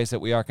similar ways that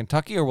we are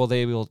Kentucky, or will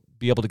they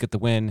be able to get the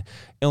win?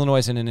 Illinois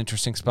is in an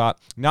interesting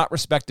spot, not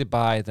respected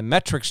by the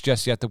metrics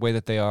just yet the way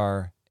that they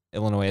are.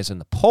 Illinois is in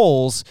the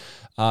polls,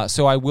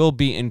 so I will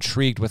be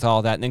intrigued with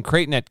all that. And then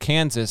Creighton at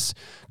Kansas.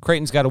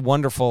 Creighton's got a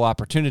wonderful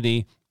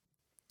opportunity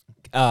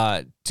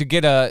to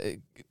get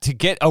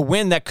a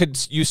win that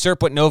could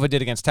usurp what Nova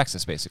did against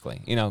Texas,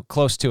 basically.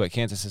 Close to it.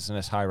 Kansas isn't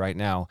as high right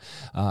now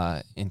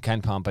in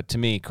KenPom, but to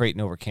me,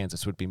 Creighton over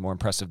Kansas would be more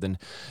impressive than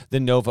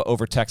Nova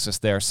over Texas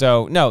there.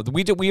 So, no,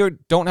 we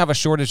don't have a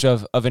shortage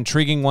of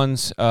intriguing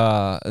ones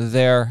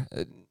there.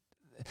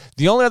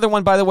 The only other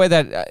one, by the way,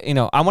 that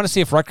I want to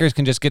see if Rutgers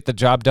can just get the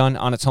job done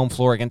on its home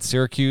floor against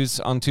Syracuse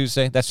on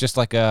Tuesday. That's just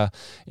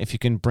if you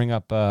can bring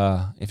up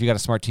if you got a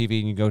smart TV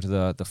and you go to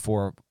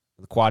the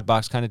quad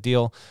box kind of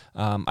deal.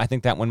 I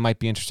think that one might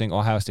be interesting.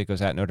 Ohio State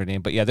goes at Notre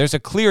Dame. But yeah, there's a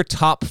clear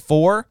top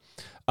 4.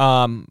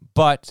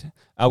 But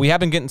we have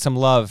been getting some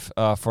love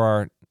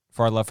for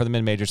our love for the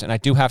mid-majors. And I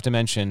do have to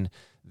mention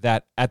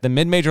that at the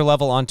mid-major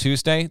level on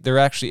Tuesday, there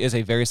actually is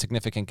a very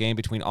significant game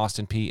between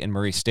Austin Peay and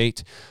Murray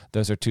State.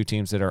 Those are two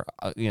teams that are,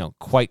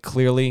 quite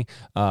clearly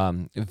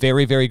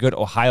very, very good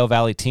Ohio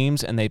Valley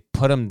teams, and they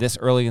put them this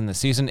early in the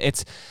season.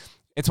 It's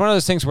one of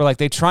those things where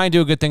they try and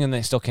do a good thing and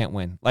they still can't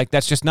win.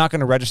 That's just not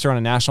going to register on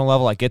a national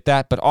level. I get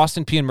that. But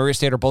Austin Peay and Murray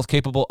State are both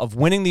capable of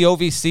winning the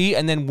OVC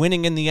and then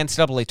winning in the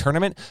NCAA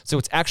tournament. So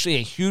it's actually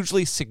a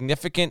hugely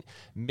significant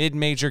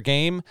mid-major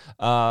game.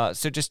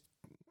 So just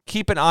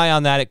keep an eye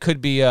on that. It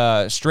could be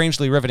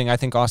strangely riveting. I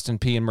think Austin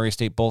Peay and Murray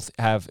State both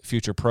have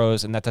future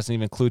pros, and that doesn't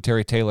even include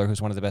Terry Taylor,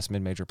 who's one of the best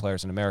mid-major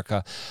players in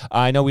America.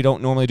 I know we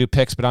don't normally do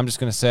picks, but I'm just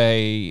going to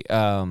say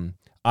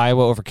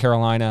Iowa over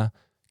Carolina,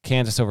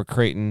 Kansas over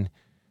Creighton,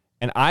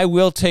 And I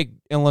will take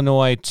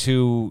Illinois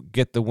to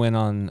get the win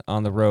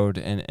on the road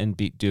and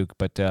beat Duke.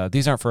 But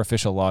these aren't for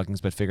official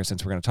loggings. But figure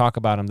since we're going to talk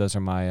about them, those are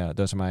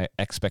my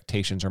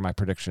expectations or my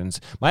predictions.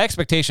 My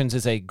expectations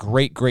is a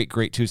great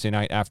Tuesday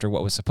night after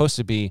what was supposed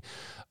to be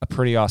a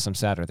pretty awesome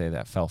Saturday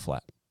that fell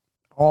flat.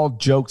 All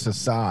jokes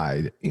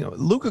aside,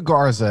 Luka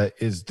Garza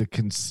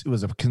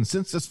was a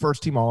consensus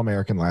first-team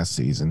All-American last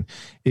season,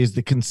 is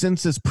the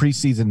consensus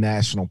preseason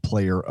National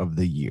Player of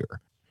the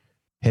Year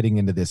heading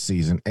into this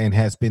season, and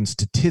has been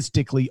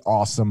statistically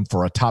awesome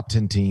for a top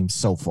 10 team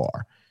so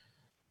far.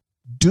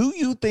 Do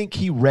you think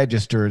he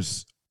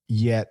registers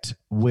yet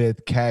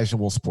with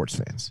casual sports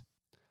fans?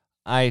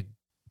 I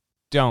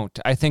don't.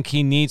 I think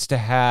he needs to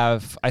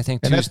have,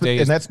 Tuesdays.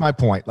 And that's my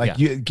point.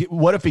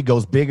 What if he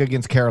goes big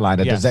against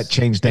Carolina? Yes, does that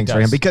change things for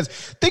him? Because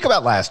think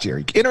about last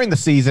year. Entering the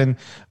season,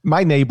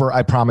 my neighbor,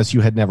 I promise you,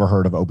 had never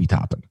heard of Obi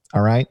Toppin.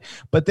 All right?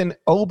 But then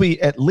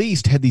Obi at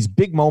least had these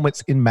big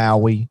moments in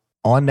Maui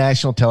on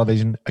national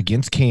television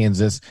against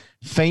Kansas,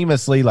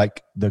 famously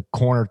like the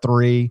corner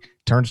three,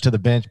 turns to the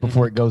bench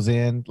before it goes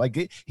in.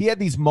 He had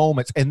these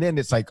moments, and then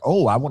it's like,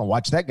 oh, I want to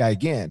watch that guy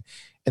again.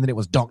 And then it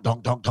was dunk,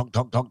 dunk, dunk, dunk,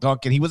 dunk, dunk,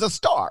 dunk, and he was a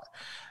star.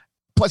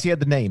 Plus, he had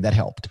the name that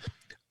helped.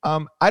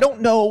 I don't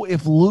know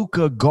if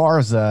Luka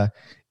Garza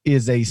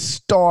is a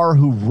star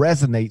who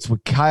resonates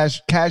with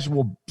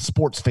casual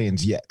sports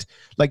fans yet.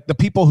 Like the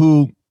people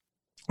who,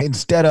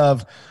 instead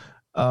of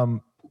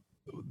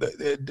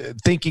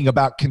thinking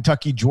about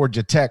Kentucky,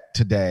 Georgia Tech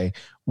today,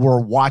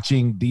 were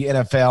watching the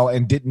NFL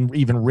and didn't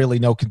even really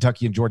know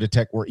Kentucky and Georgia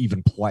Tech were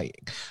even playing.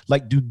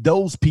 Do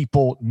those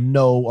people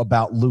know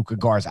about Luka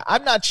Garza?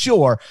 I'm not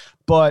sure,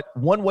 but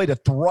one way to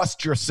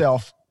thrust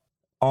yourself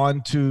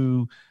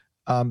onto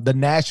the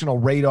national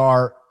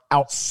radar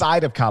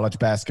outside of college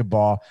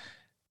basketball,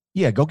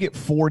 go get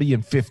 40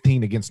 and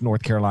 15 against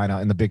North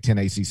Carolina in the Big Ten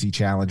ACC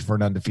Challenge for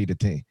an undefeated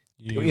team.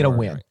 Win.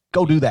 Right.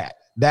 Go do that.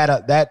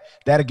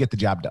 That'll get the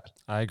job done.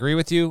 I agree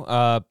with you.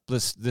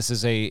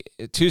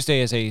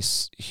 Tuesday is a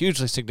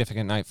hugely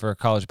significant night for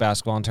college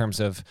basketball in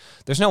terms of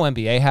there's no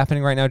NBA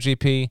happening right now,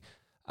 GP.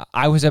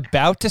 I was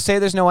about to say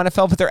there's no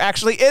NFL, but there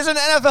actually is an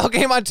NFL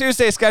game on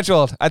Tuesday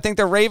scheduled. I think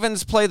the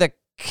Ravens play the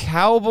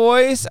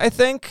Cowboys, I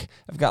think.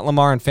 I've got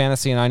Lamar in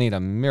fantasy, and I need a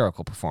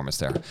miracle performance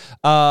there.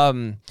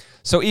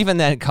 So even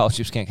then, college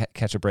hoops can't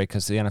catch a break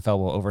because the NFL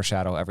will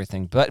overshadow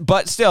everything.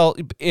 But still,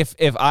 if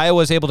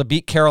Iowa is able to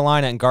beat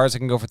Carolina and Garza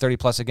can go for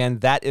 30-plus again,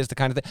 that is the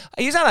kind of thing.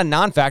 He's not a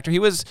non-factor. He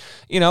was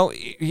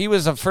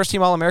a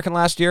first-team All-American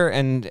last year,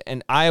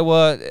 and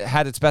Iowa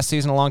had its best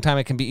season in a long time.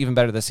 It can be even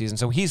better this season.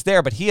 So he's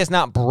there, but he has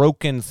not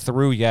broken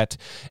through yet.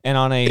 And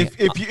on a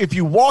if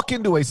you walk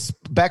into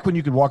back when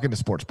you could walk into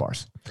sports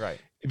bars, right?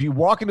 If you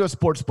walk into a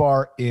sports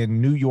bar in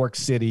New York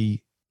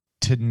City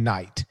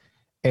tonight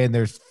and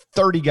there's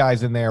 30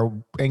 guys in there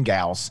and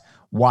gals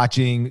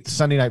watching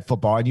Sunday Night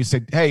Football and you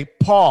said, hey,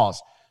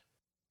 pause,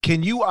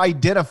 can you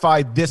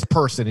identify this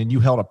person? And you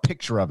held a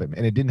picture of him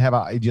and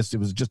it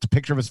was just a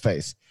picture of his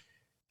face.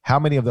 How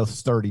many of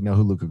those 30 know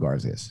who Luka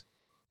Garza is?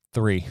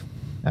 3.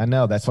 I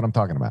know. That's what I'm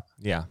talking about.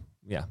 Yeah.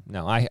 Yeah,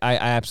 no, I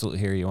absolutely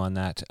hear you on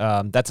that.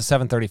 That's a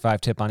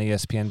 7:35 tip on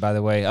ESPN, by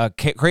the way.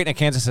 Creighton at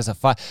Kansas is a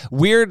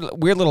weird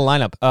little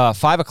lineup.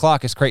 5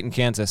 o'clock is Creighton,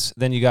 Kansas.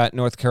 Then you got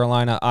North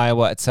Carolina,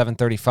 Iowa at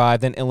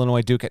 7:35. Then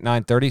Illinois, Duke at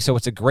 9:30. So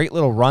it's a great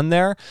little run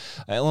there.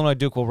 Illinois,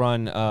 Duke will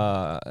run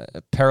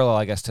parallel,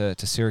 I guess, to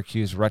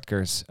Syracuse,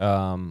 Rutgers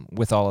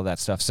with all of that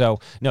stuff. So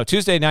no,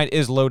 Tuesday night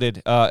is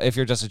loaded. If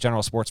you're just a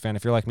general sports fan,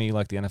 if you're like me, you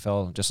like the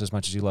NFL just as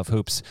much as you love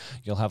hoops,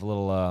 you'll have a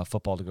little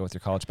football to go with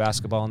your college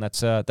basketball, and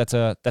that's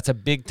a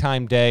big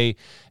time day,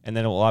 and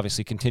then it will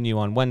obviously continue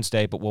on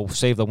Wednesday, but we'll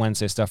save the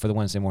Wednesday stuff for the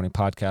Wednesday morning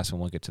podcast, and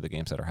we'll get to the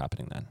games that are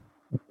happening then.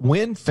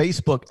 When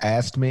Facebook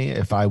asked me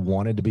if I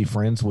wanted to be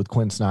friends with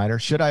Quinn Snyder,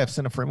 should I have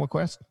sent a friend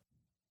request?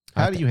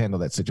 How do you handle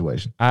that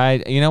situation?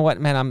 You know what,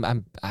 man,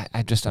 I'm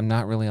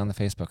not really on the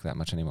Facebook that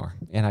much anymore,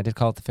 and I did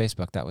call it the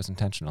Facebook. That was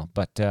intentional,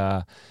 but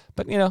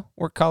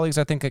we're colleagues.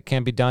 I think it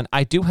can be done.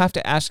 I do have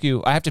to ask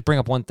you. I have to bring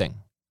up one thing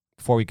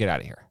before we get out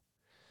of here,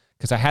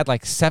 because I had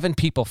like 7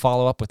 people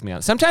follow up with me on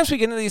it. Sometimes we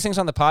get into these things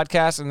on the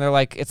podcast and they're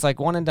like, it's like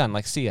one and done,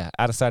 like, see ya,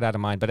 out of sight, out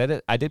of mind.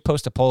 But I did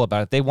post a poll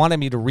about it. They wanted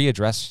me to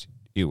readdress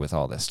you with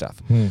all this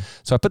stuff.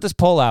 So I put this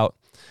poll out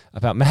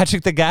about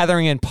Magic the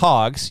Gathering and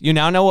Pogs. You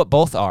now know what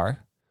both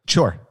are.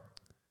 Sure.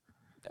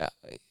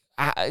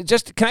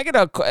 Can I get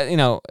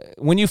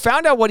when you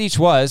found out what each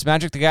was,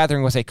 Magic the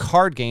Gathering was a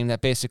card game that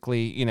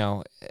basically,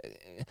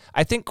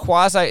 I think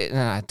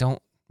I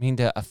don't mean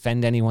to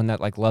offend anyone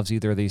that like loves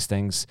either of these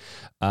things,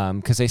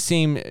 because they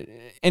seem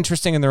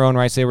interesting in their own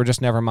rights. They were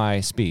just never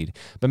my speed.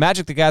 But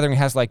Magic the Gathering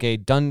has like a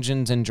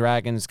Dungeons and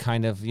Dragons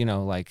kind of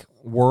like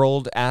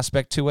world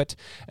aspect to it,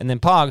 and then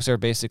Pogs are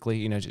basically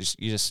you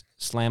just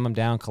slam them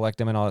down, collect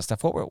them, and all that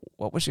stuff.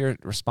 What was your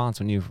response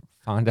when you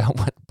found out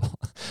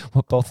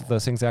what both of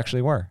those things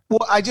actually were?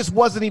 Well, I just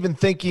wasn't even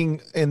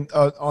thinking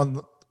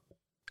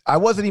I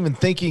wasn't even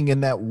thinking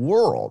in that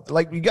world.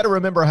 Like, you got to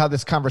remember how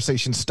this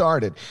conversation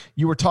started.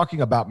 You were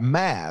talking about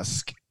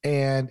Mask,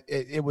 and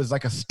it was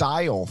like a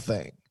style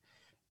thing.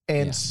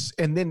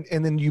 And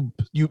then you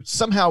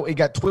somehow it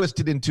got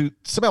twisted into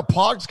somehow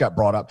Pogs got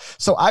brought up.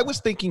 So I was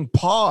thinking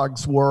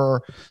Pogs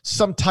were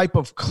some type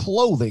of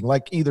clothing,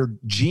 like either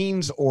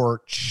jeans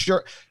or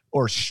shirt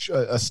or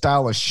a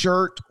style of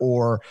shirt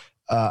or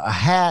a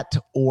hat,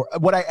 or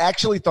what I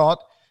actually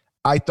thought.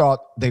 I thought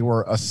they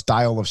were a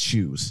style of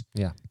shoes.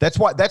 Yeah, that's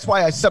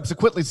why I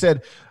subsequently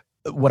said.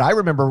 What I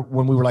remember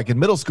when we were like in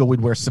middle school,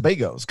 we'd wear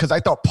Sebagos because I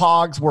thought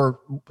Sebagos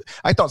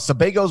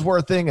were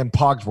a thing and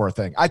Pogs were a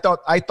thing. I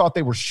thought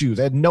they were shoes.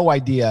 I had no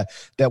idea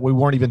that we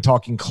weren't even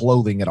talking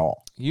clothing at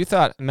all. You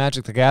thought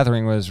Magic the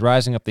Gathering was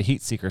rising up the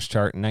Heat Seekers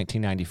chart in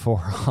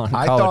 1994 on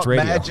I college thought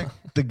radio. Magic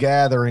the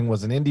Gathering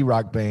was an indie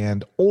rock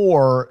band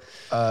or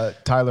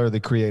Tyler, the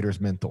Creator's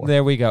mentor.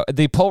 There we go.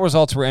 The poll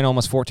results were in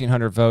almost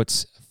 1,400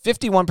 votes.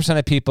 51%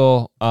 of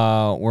people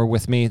were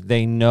with me.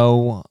 They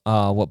know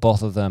what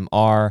both of them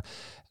are.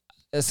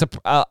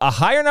 A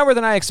higher number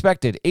than I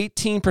expected.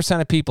 18%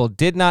 of people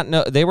did not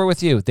know. They were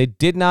with you. They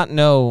did not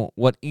know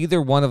what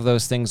either one of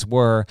those things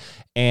were.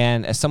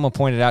 And as someone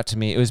pointed out to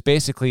me, it was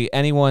basically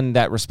anyone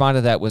that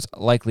responded to that was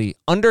likely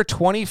under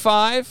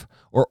 25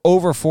 or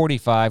over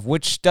 45,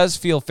 which does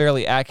feel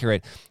fairly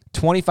accurate.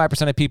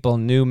 25% of people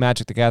knew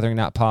Magic the Gathering,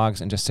 not Pogs,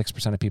 and just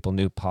 6% of people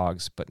knew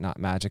Pogs, but not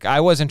Magic.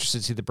 I was interested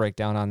to see the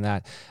breakdown on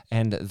that.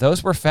 And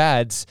those were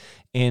fads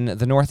in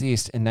the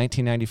Northeast in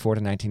 1994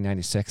 to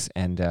 1996.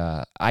 And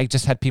I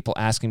just had people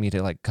asking me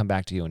to like come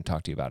back to you and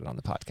talk to you about it on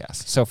the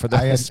podcast. So for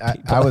those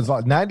I was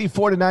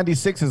 94 to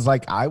 96 is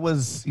like I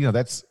was,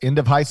 that's end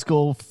of high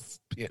school,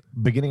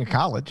 beginning of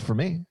college for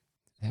me.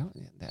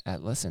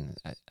 Listen,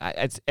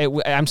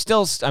 I'm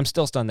still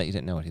stunned that you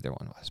didn't know what either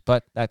one was,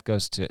 but that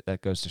goes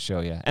to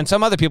show you. And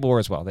some other people were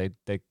as well. They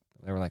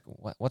were like,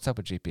 "What's up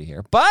with GP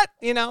here?" But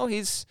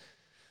he's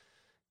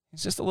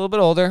just a little bit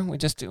older.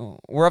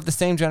 We're of the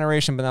same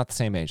generation, but not the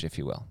same age, if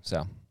you will.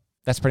 So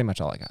that's pretty much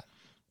all I got.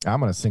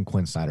 I'm gonna send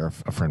Quinn Snyder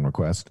a friend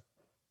request.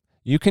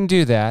 You can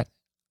do that.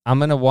 I'm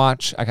gonna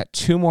watch. I got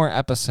 2 more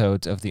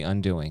episodes of The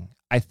Undoing.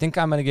 I think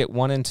I'm going to get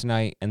one in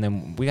tonight, and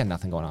then we got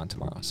nothing going on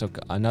tomorrow. So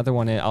another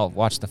one in. I'll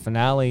watch the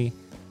finale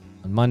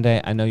on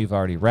Monday. I know you've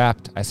already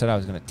wrapped. I said I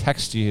was going to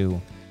text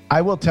you.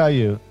 I will tell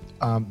you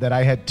that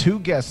I had 2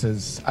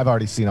 guesses. I've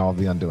already seen all of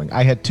The Undoing.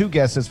 I had 2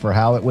 guesses for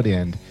how it would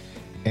end,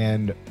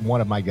 and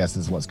one of my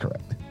guesses was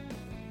correct.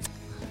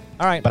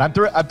 All right. But I'm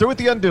through with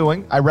The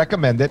Undoing. I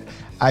recommend it.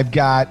 I've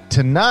got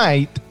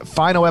tonight,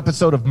 final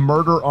episode of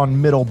Murder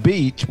on Middle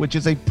Beach, which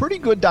is a pretty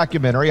good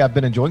documentary. I've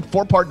been enjoying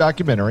 4-part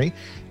documentary.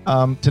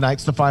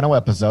 Tonight's the final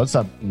episode, so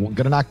I'm going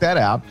to knock that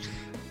out.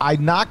 I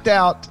knocked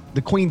out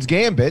The Queen's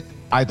Gambit.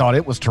 I thought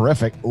it was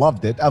terrific.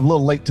 Loved it. I'm a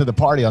little late to the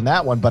party on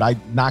that one, but I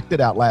knocked it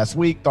out last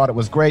week. Thought it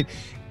was great.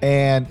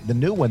 And the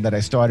new one that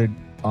I started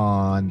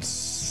on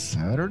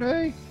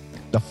Saturday,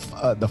 The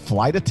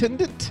Flight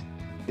Attendant.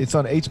 It's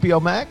on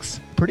HBO Max.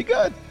 Pretty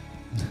good.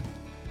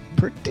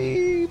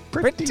 Pretty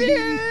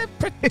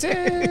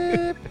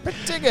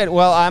good.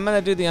 Well, I'm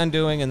gonna do The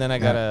Undoing, and then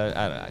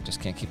I just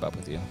can't keep up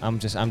with you. I'm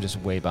just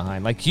way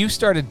behind. Like you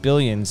started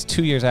Billions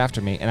 2 years after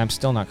me, and I'm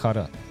still not caught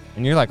up.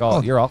 And you're like,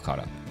 you're all caught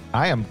up.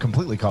 I am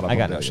completely caught up. I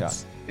got Billions. no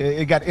shot.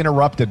 It got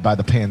interrupted by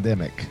the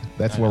pandemic.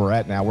 That's where we're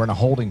at now. We're in a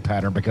holding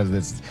pattern because of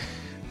this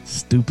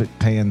stupid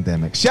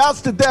pandemic.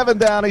 Shouts to Devin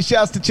Downey.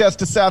 Shouts to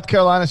Chester, South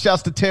Carolina.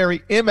 Shouts to Terry,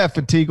 MF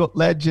and Teagle,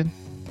 legend.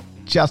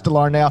 Shouts to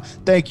Larnell.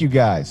 Thank you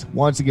guys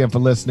once again for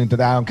listening to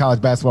the Eye on College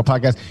Basketball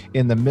Podcast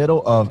in the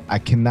middle of, I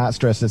cannot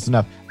stress this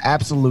enough,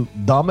 absolute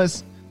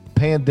dumbest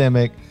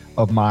pandemic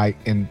of my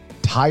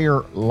entire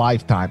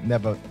lifetime.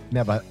 Never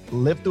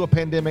lived through a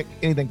pandemic,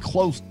 anything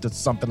close to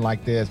something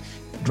like this.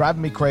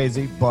 Driving me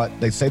crazy, but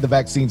they say the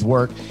vaccines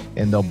work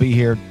and they'll be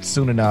here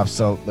soon enough.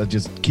 So let's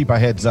just keep our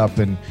heads up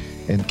and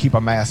keep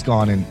our mask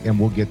on and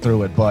we'll get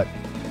through it. But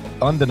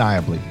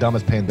undeniably,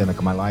 dumbest pandemic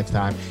of my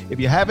lifetime. If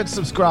you haven't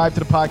subscribed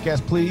to the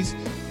podcast, please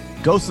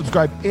go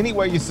subscribe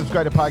anywhere you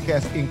subscribe to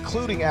podcasts,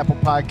 including Apple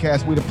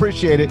Podcasts. We'd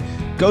appreciate it.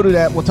 Go do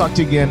that. We'll talk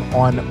to you again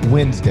on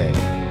Wednesday.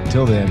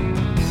 Till then,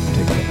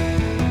 take care.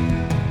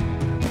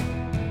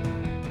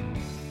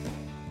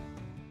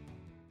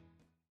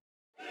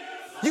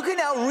 You can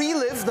now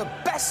relive the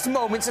best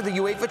moments of the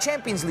UEFA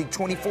Champions League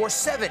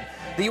 24/7.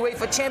 The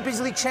UEFA Champions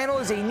League channel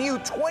is a new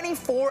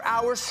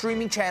 24-hour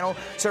streaming channel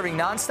serving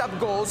non-stop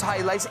goals,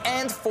 highlights,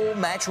 and full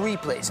match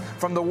replays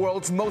from the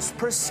world's most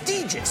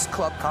prestigious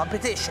club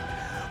competition.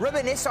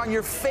 Reminisce on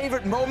your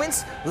favorite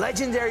moments,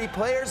 legendary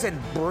players, and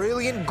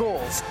brilliant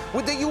goals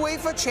with the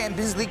UEFA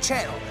Champions League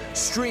channel,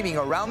 streaming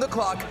around the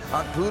clock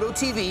on Pluto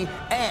TV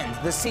and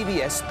the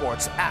CBS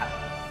Sports app.